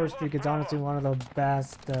 BO2 score streak is honestly one of the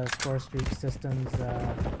best score streak systems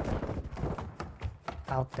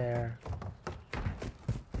out there.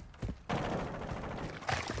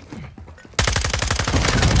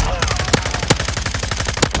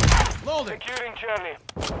 Loading. Securing Charlie.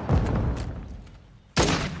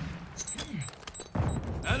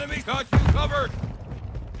 Enemy got you covered.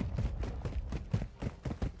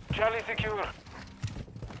 Charlie secure.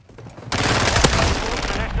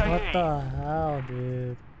 What the hell,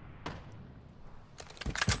 dude?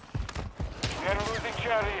 We are losing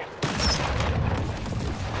Charlie.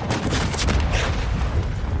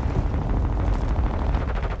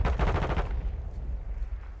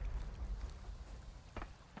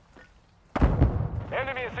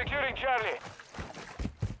 Enemy is securing Charlie.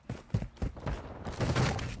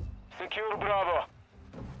 Secure Bravo.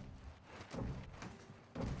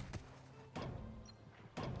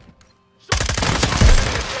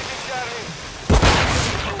 Enemy is taking Charlie.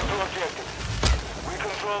 Control to objectives. We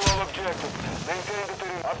control all objectives. Maintain the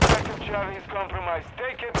perimeter. Objective Charlie is compromised.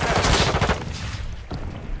 Take it back.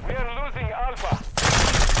 We are losing Alpha.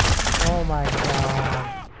 Oh my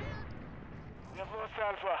god. We have lost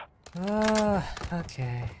Alpha.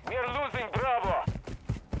 Okay. We are losing Bravo.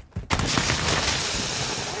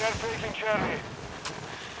 We are taking Charlie.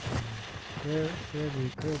 Kirby.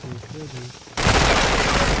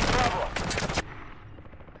 Bravo.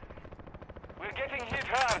 We're getting hit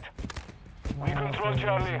hard. We control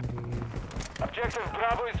Charlie. Objective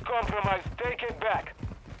Bravo is compromised. Take it back.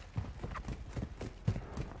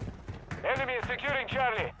 Enemy is securing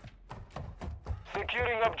Charlie.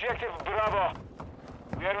 Securing objective Bravo.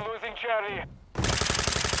 We are losing Charlie.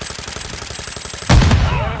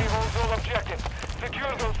 The enemy holds all objectives.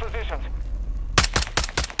 Secure those positions.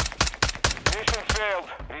 Mission failed.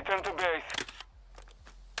 Return to base.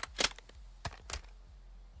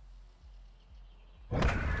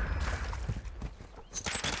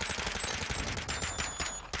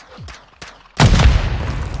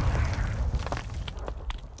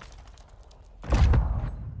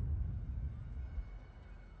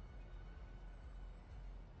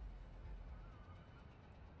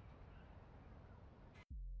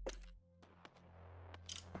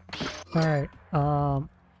 Alright, I'm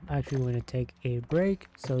actually going to take a break,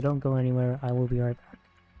 so don't go anywhere. I will be right back.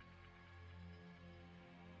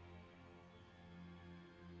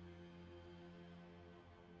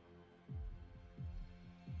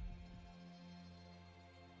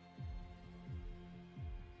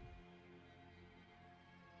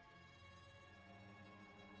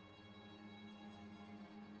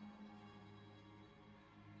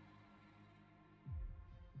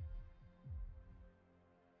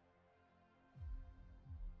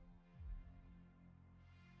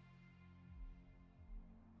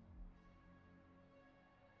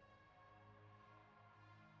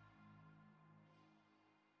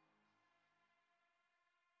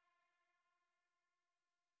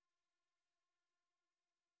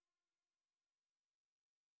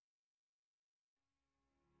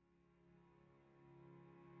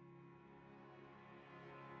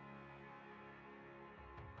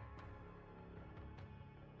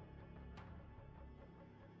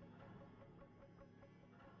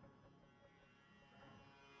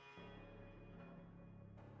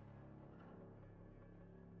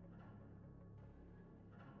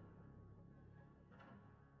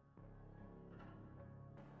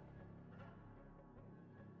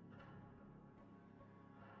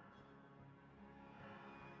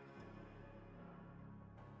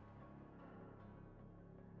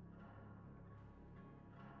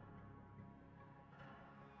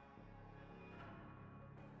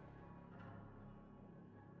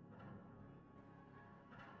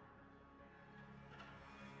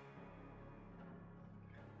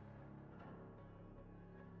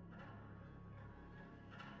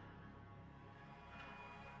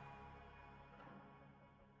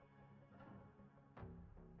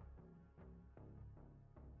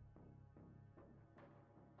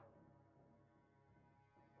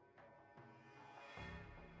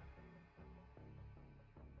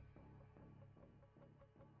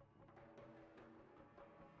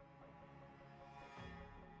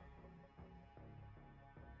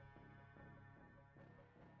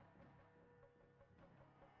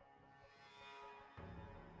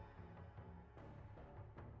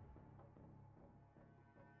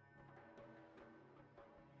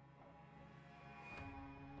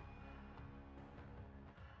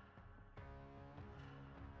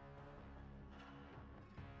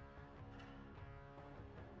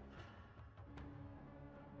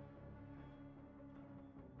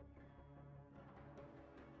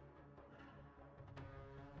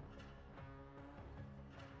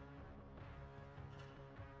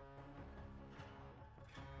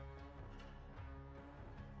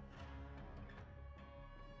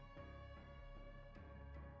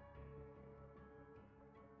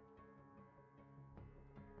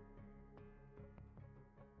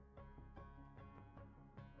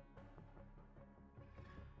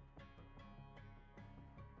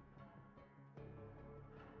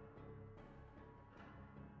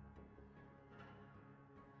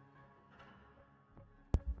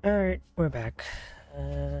 Alright, we're back.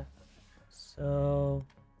 So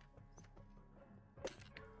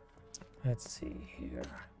let's see here.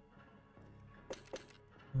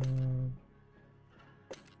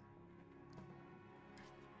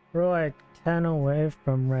 We're like 10 away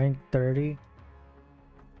from rank 30.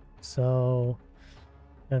 So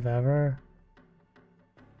if ever,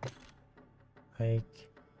 like,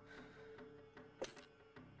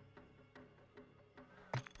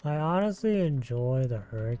 I honestly enjoy the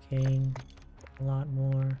Hurricane a lot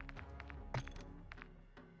more.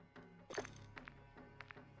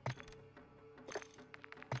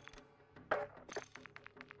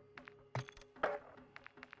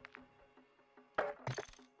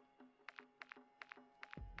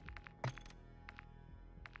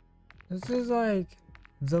 This is like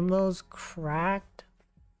the most cracked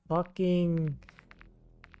fucking...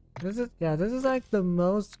 This is like the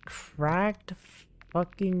most cracked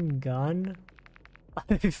fucking gun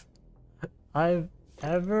I've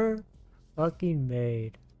ever fucking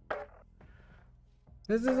made.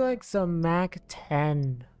 This is like some Mac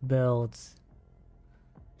 10 builds.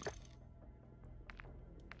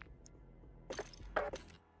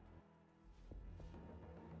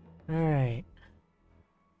 Alright.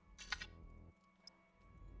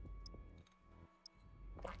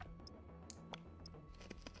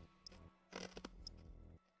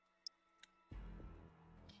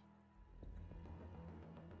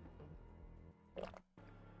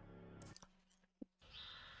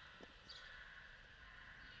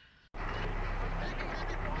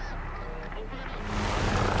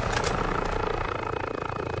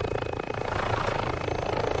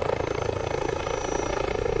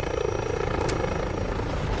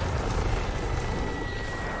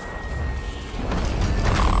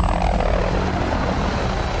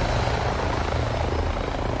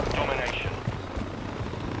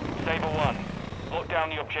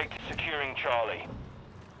 Objective securing Charlie.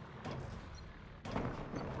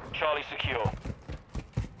 Charlie secure.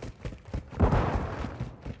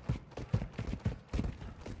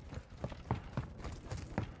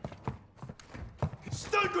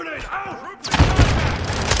 Stun grenade out!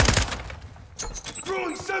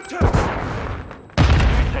 Throwing Semtex!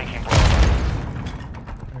 Taking Bravo.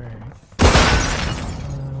 Alright.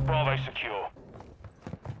 Bravo secure.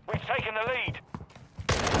 We've taken the lead.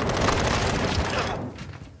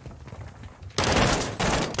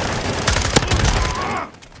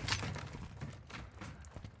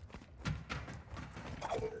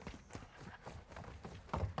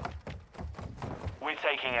 We're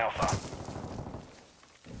taking Alpha.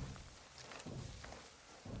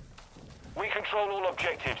 We control all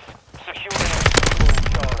objectives. Securing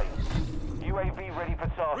Charlie. UAV ready for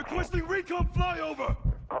task. Requesting recon flyover!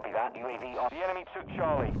 Copy that. UAV on. The enemy took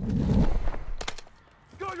Charlie.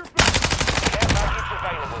 Got your back! Care package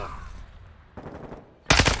available.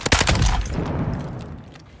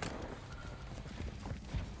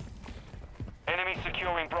 Enemy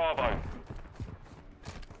securing Bravo.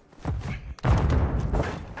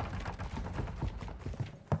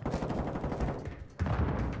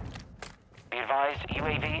 Be advised,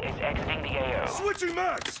 UAV is exiting the AO. Switching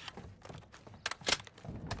max!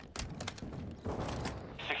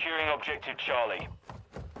 Securing objective Charlie.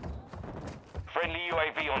 Friendly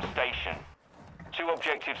UAV on station. 2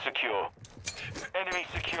 objectives secure. Enemy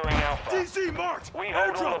securing Alpha. DC marked! We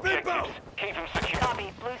hold all Airdrop objectives. inbound! Keep them secure.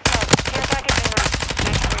 Copy. Blue smoke. Care package en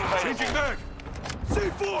route. Changing mag!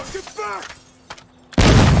 C4, get back!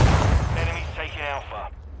 Enemy's taking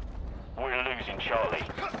Alpha. We're losing Charlie.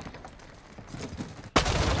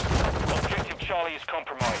 Objective Charlie is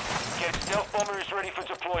compromised. Get stealth bombers ready for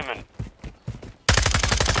deployment.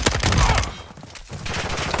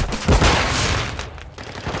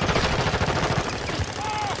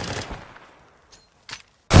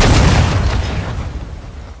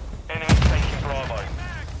 Enemy's taking Bravo.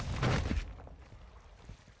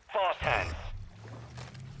 Fast hands.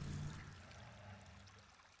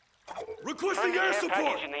 Requesting Friendly air care support!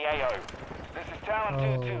 package in the AO. This is Talon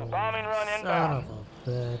 2-2. Bombing run Son inbound. of a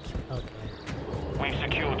bitch. Okay. We've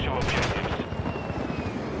secured 2 objectives.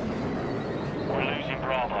 We're losing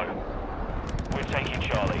Bravo. We're taking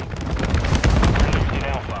Charlie. We're losing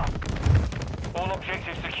Alpha. All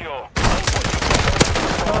objectives secure.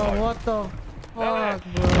 Oh, what the fuck,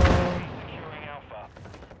 bro? Securing Alpha.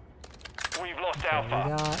 We've lost We Alpha.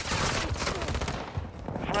 got...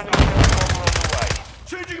 Friendly stealth bomber on the way.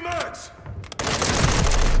 Changing max!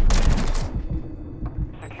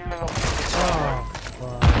 Securing objective Oh,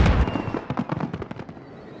 Bravo. fuck.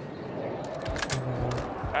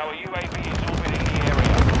 Our UAV is orbiting the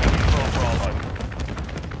area. Control Bravo.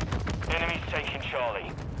 Enemies taking Charlie.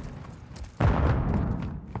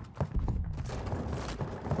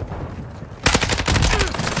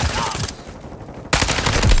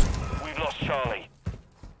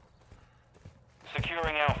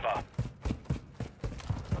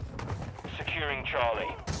 Securing Charlie.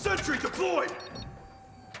 Sentry deployed!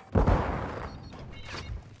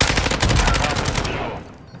 Alpha secure.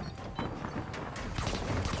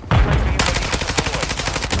 UAV ready to deploy.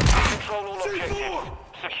 Control all objectives.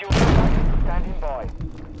 Secure. Standing by.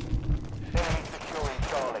 Enemy securing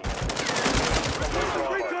Charlie.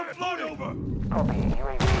 Recon flyover! Copy.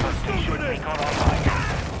 UAV on station. Recon online.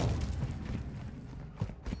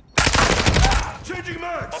 Changing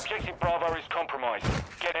mags! Objective Bravo is compromised.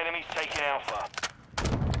 Get enemies taking Alpha.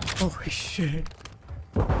 Holy shit.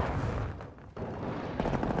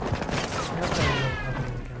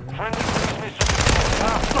 Friendly cruise missile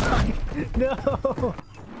deployed. No!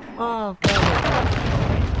 Oh, fuck.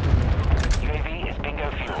 UAV is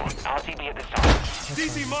bingo fuel. RTB at this time.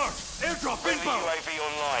 DZ marked! Airdrop Friendly inbound! UAV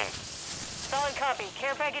online. Solid copy.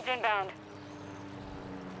 Care package inbound.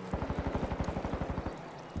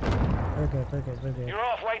 We're good, we're good, we're good. You're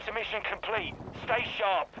halfway to mission complete. Stay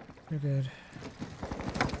sharp. We're good.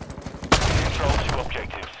 Control 2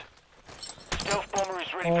 objectives. Stealth bomber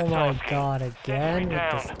is ready Oh for my tasking. god, again Sentry with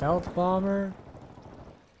down. the stealth bomber?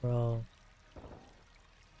 Bro.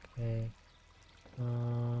 Okay.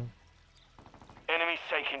 Enemies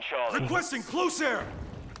taking Charlie. Requesting close air!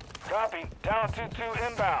 Copy. Tower 2-2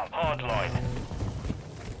 inbound. Hardline.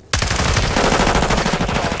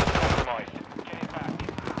 Charlie is compromised. Get it back.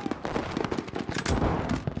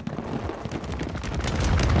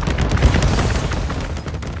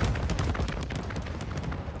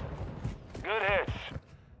 Good hits.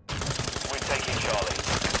 We're taking Charlie.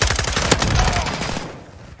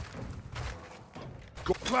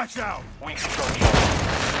 Go flash out! We control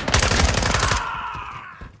Charlie.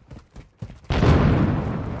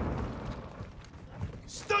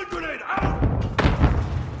 Stun grenade out!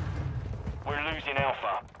 We're losing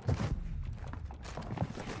Alpha.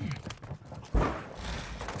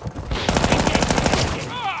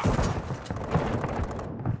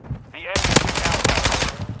 The enemy took Alpha.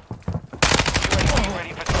 UAV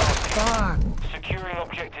ready for tasking. fuck! Securing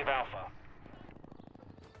objective Alpha.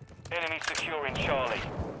 Enemy securing Charlie.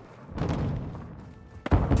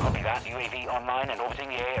 Copy that. UAV online and orbiting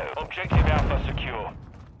the AO. Objective Alpha secure.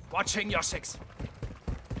 Watching your 6.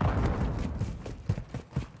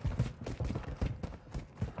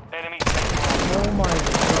 Enemy taking Oh my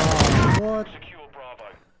god, what? Secure Bravo.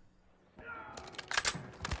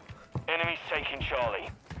 Enemies taking Charlie.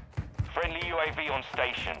 Friendly UAV on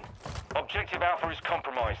station. Objective Alpha is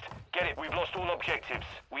compromised. Get it, we've lost all objectives.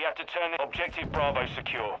 We have to turn the objective Bravo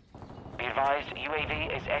secure. Be advised,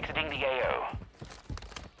 UAV is exiting the AO.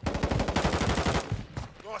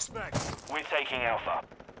 Lost mags! We're taking Alpha.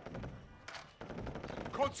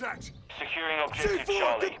 Contact! Securing objective C4,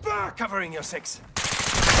 Charlie. get back! Covering your 6.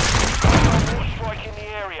 More strike in the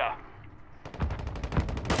area.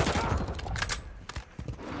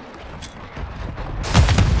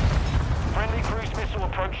 Friendly cruise missile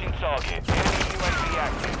approaching target. Enemy UAV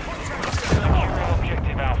active. Securing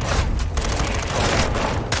objective Alpha.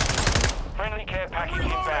 Friendly care package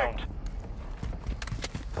inbound.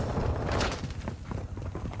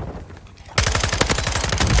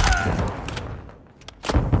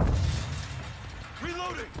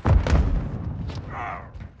 Reloading!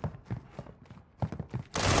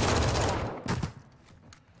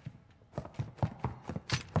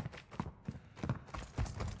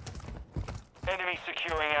 Enemy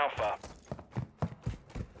securing Alpha.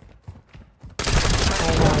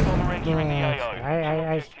 Oh Bomber my entering the AO. god.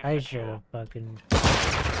 I Objective should secure. have fucking...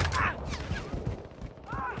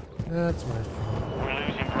 That's my fault. We're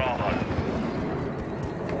losing Bravo.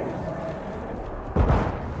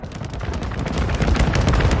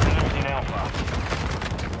 We're losing Alpha.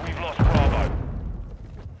 We've lost Bravo.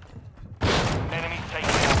 Enemies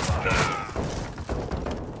taking Alpha.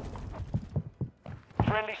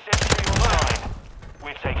 Friendly sentry online.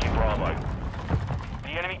 We're taking Bravo. The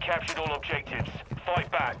enemy captured all objectives. Fight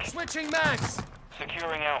back. Switching mags.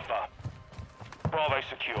 Securing Alpha. Bravo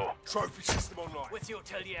secure. Trophy system online. With you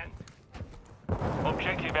till the end.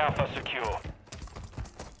 Objective Alpha secure.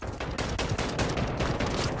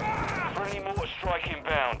 Friendly mortar strike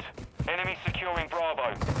inbound. Enemy securing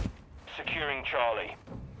Bravo. Securing Charlie.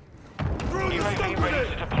 Throw your stun UAV ready grenade!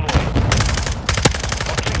 to deploy.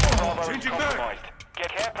 Objective Bravo is Changing mag. compromised. Get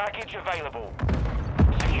care package available.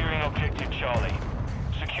 Securing objective Charlie.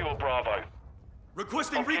 Secure Bravo.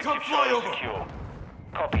 Requesting Objective recon Charlie flyover! secure.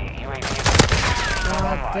 Copy. UAV.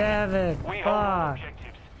 God damn it. We hold all Fuck.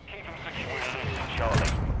 objectives. Keep them secure. We're losing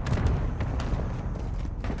Charlie.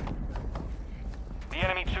 The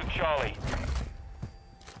enemy took Charlie.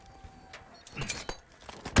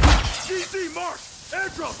 GC marked!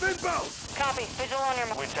 Airdrop inbound! Copy. Visual on your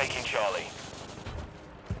mark. We're taking Charlie.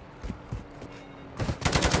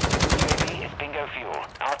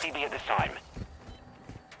 RTB at this time.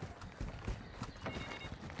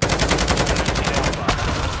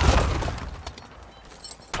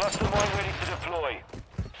 Cluster mine ready to deploy.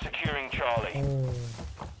 Securing Charlie. Oh.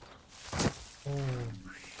 Oh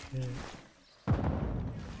shit.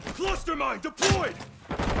 Cluster mine deployed!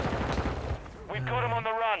 We've got him on the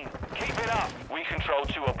run. Keep it up. We control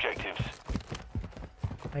 2 objectives.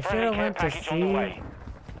 I should Friendly have care went to package on the see, way.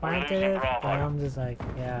 planted losing it, but Bravo. I'm just like,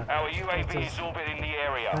 yeah. Our UAV Just is orbiting the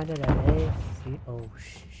area. planted at A, C, oh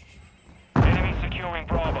shh. Enemy securing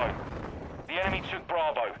Bravo. The enemy took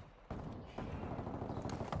Bravo.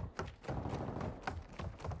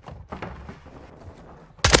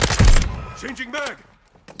 Changing mag!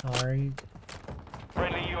 Sorry.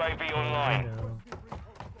 Friendly UAV I online. know.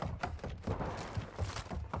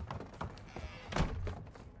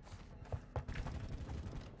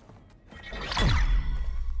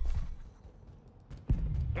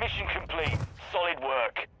 Mission complete. Solid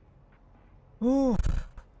work. Ooh.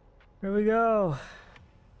 Here we go.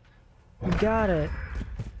 We got it.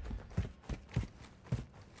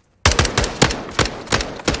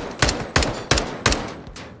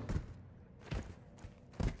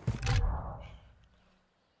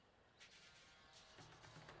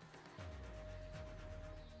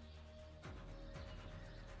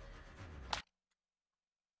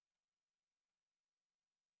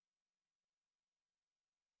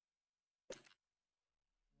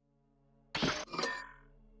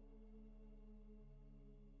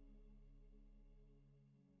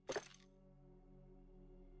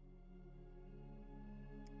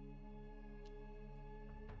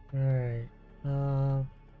 Alright.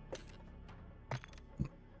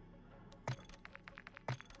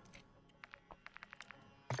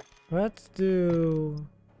 Let's do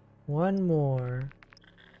one more,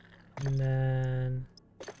 and then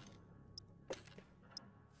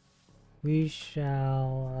we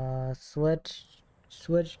shall switch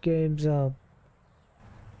games up.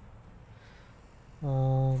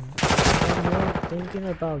 I'm thinking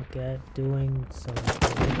about doing some.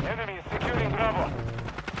 Enemy is securing Bravo.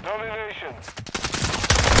 Domination.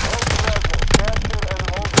 Hold the vessel. Capture and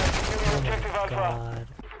hold the securing objective Alpha. God.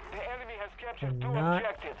 The enemy has captured 2 Not-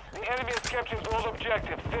 objectives. The enemy has captured all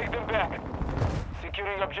objectives. Take them back.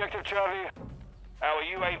 Securing objective Charlie. Our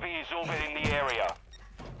UAV is orbiting the area.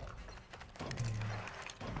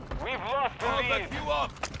 We've lost the I'll lead. back you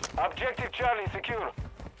up! Objective Charlie secure.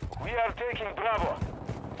 We are taking Bravo.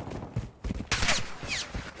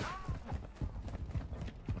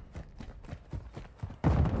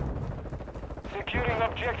 Securing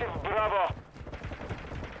objective Bravo.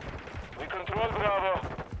 We control Bravo.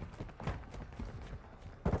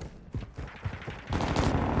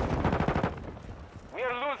 We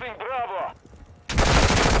are losing Bravo.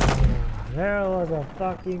 There was a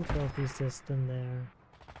fucking trophy system there.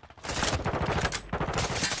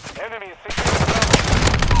 Enemy is securing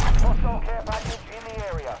Bravo. Hostile care package in the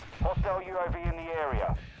area. Hostile UAV in the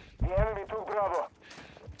area. The enemy took Bravo.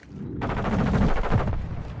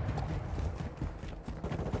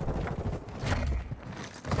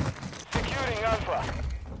 Securing Alpha.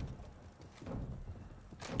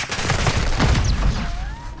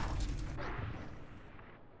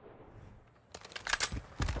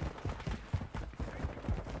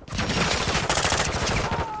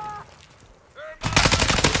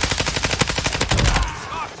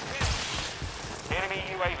 Enemy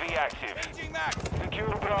UAV active. Changing mag!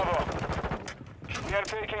 Secure Bravo. We are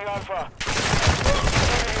taking Alpha.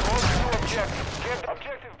 Enemy holds 2 objectives. Get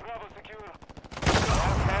objective Bravo secure.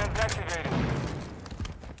 All hands activated.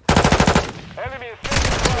 Enemy is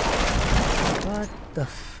taking Bravo. What the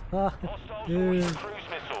fuck, Hostiles dude? launching cruise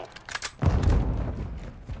missile.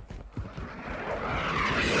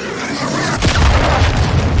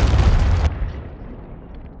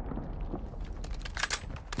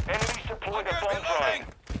 Enemy deployed a bomb drone.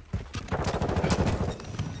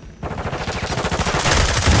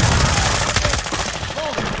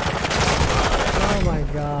 Oh my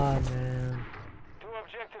god, man. 2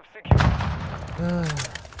 objectives secure.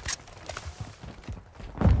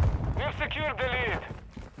 We've secured the lead.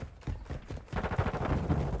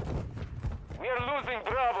 We are losing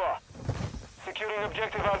Bravo. Securing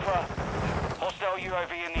objective Alpha. Hostile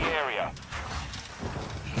UAV in the area.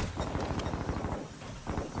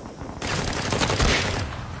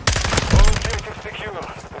 All objectives secure.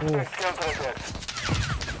 Expect counterattacks.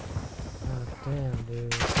 God damn,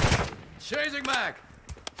 dude. Changing mag!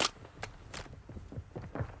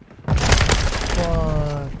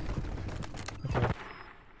 Fuck. Okay.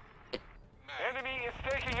 Enemy is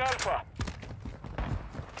taking Alpha.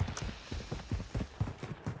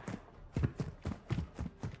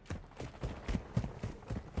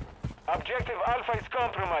 Objective Alpha is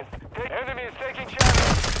compromised. Enemy is taking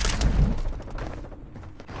Charlie.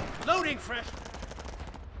 Loading fresh.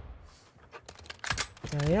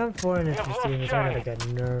 Now, the unfortunate We have team lost is gonna Charlie. get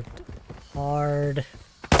nerfed hard.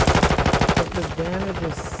 But the damage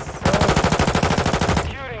is so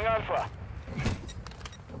Securing Alpha.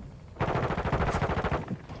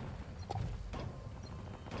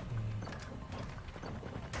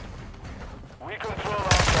 We control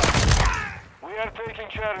Alpha. We are taking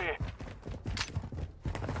Charlie.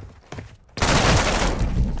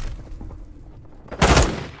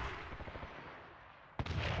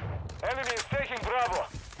 Enemy is taking Bravo.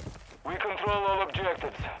 We control all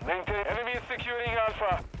objectives. Maintain. Enemy is securing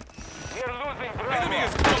Alpha. We are losing Bravo. Enemy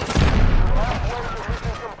is Halfway to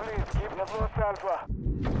mission complete. Keep the lost Alpha.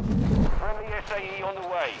 Friendly SAE on the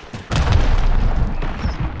way.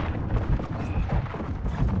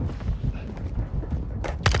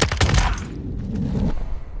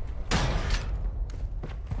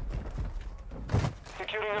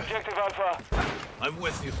 Securing objective Alpha. I'm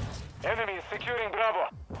with you. Enemy is securing Bravo.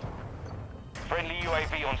 Friendly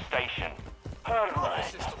UAV on station. Hardline.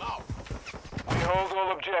 System out. We hold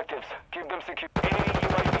all objectives. Keep them secure. Enemy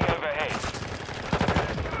UAV overhead.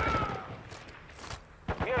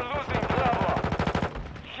 We are losing Bravo.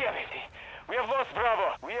 Damn it. We have lost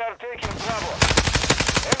Bravo. We are taking Bravo.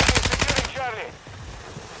 Enemy is securing Charlie.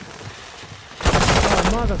 Oh,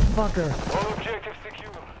 motherfucker! All objectives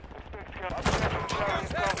secure. Expect scan. Objective Charlie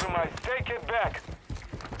is compromised. Take it back.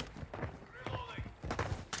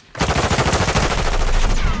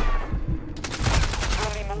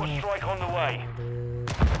 Friendly more strike on the way.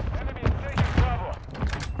 Dude. Enemy is taking Bravo.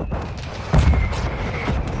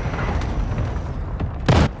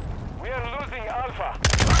 We are losing Alpha.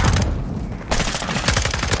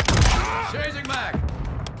 Changing mag.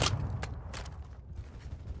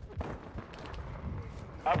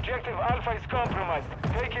 Objective Alpha is compromised.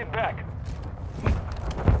 Take it back.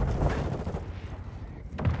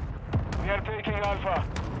 We are taking Alpha.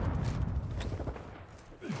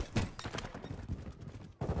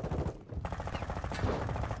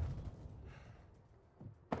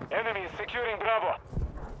 Enemy is securing Bravo.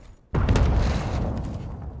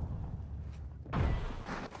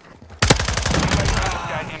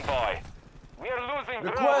 Standing by. We are losing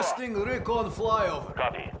Bravo. Requesting recon flyover.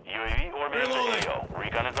 Copy. UAV orbiting the Reloading. AO.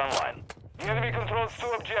 Recon is online. The enemy controls two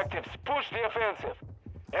objectives. Push the offensive.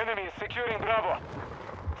 Enemy is securing Bravo.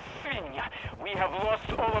 Svinya, we have lost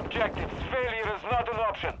all objectives. Failure is not an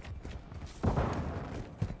option.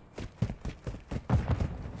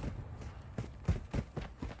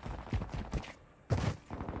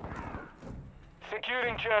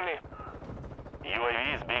 Securing Charlie.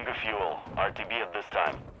 UAV is being a fuel. RTB at this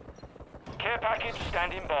time. Care package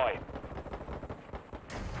standing by.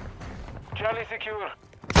 Charlie secure.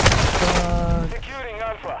 Fuck. Securing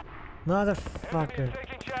Alpha. Enemy Motherfucker. is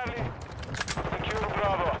taking Charlie. Secure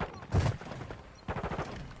Bravo.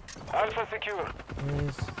 Alpha secure.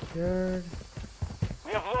 Is secured.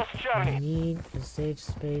 We have lost I Charlie. need a safe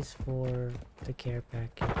space for the care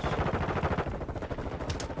package.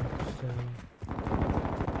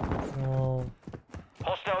 Control.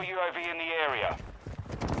 Hostile UAV in the area.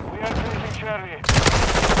 We are taking Charlie.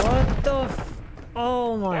 What the f-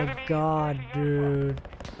 Oh my Enemy god, taking dude.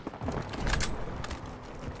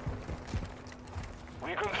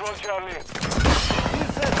 We control Charlie.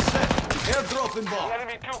 Defense set. Airdrop The inbound.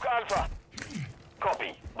 enemy took Alpha.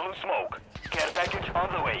 Copy. Blue smoke. Care package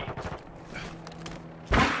on the way.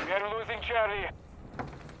 We are losing Charlie.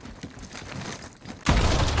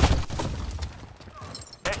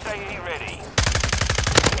 SAE ready.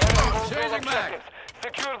 The enemy holds all Changing mag. objectives.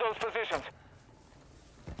 Secure those positions.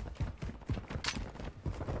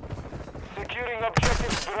 Securing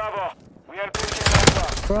objective Bravo. We are taking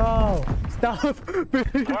Alpha. Bro, stop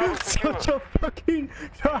being Bravo such secure. a fucking Care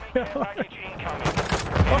tryhard. package incoming.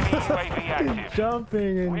 Enemy UAV active.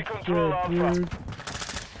 Jumping and We control shit, Alpha.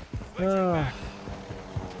 dude. Ugh.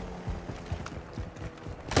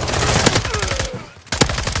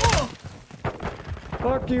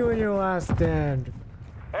 Fuck you and your last stand.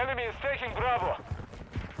 Enemy is taking Bravo.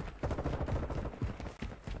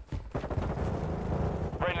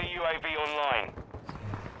 Friendly UAV online.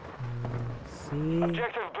 See?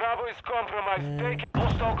 Objective Bravo is compromised. Take it.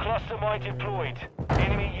 Hostile cluster mine deployed.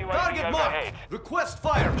 Enemy UAV Target overhead. marked. Request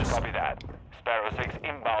fire miss. Copy that. Sparrow 6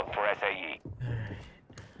 inbound for SAE.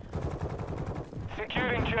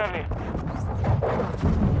 Securing Charlie.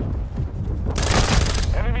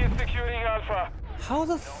 Enemy is securing Alpha. How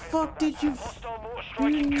the fuck did you Hostile more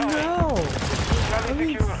strike incoming. know? I Charlie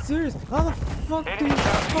mean, secure. serious. How the fuck do Enemy you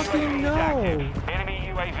counter fucking UAV is know? active. Enemy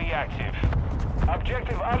UAV active.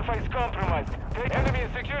 Objective Alpha is compromised. The enemy is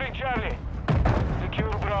securing Charlie. Secure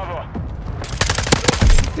Bravo.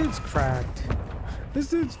 This dude's cracked. This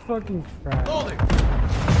dude's fucking cracked. Holding. The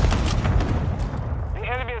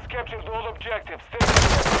enemy has captured all objectives. Stay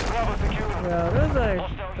clear. Bravo secure. Yeah, there's like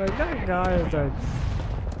that guy is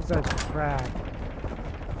like cracked.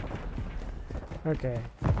 Okay.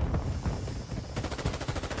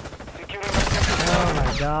 Securing objective Oh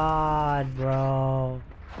my god, bro.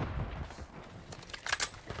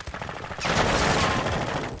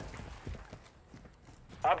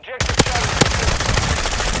 Objective Charlie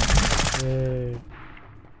secure. Dude.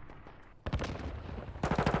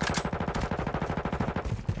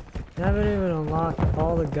 I haven't even unlocked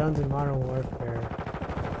all the guns in Modern Warfare.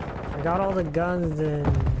 I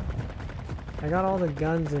got all the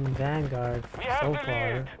guns in Vanguard We have so the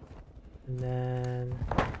far. lead. And then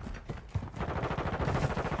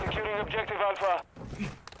Securing objective Alpha.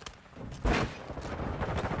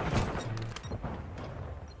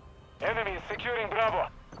 Enemy is securing Bravo.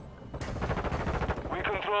 We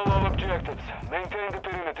control all objectives. Maintain the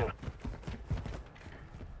perimeter.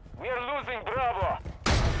 We are losing Bravo.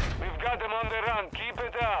 We've got them on the run. Keep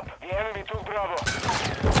it up. The enemy took Bravo.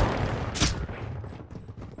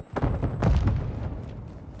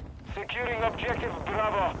 Securing objective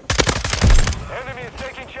Bravo. Enemy is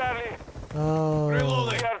taking Charlie. oh, We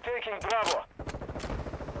Reloading. are taking Bravo.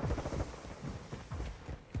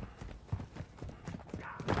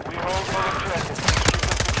 We hold all objectives.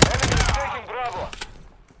 Enemy is taking Bravo.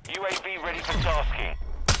 UAV ready for tasking.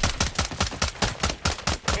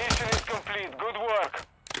 Mission is complete. Good work.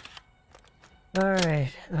 all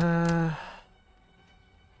right.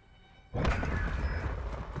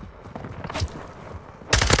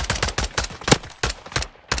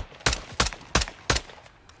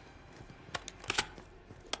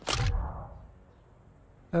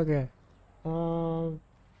 Okay.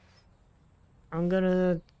 I'm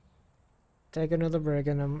gonna take another break,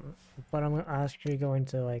 and I'm actually going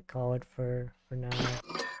to like call it for now.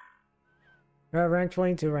 We're at rank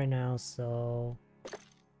 22 right now, so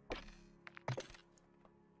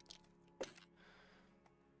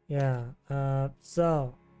yeah.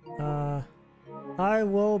 I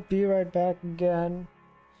will be right back again.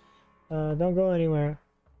 Don't go anywhere.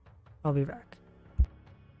 I'll be back.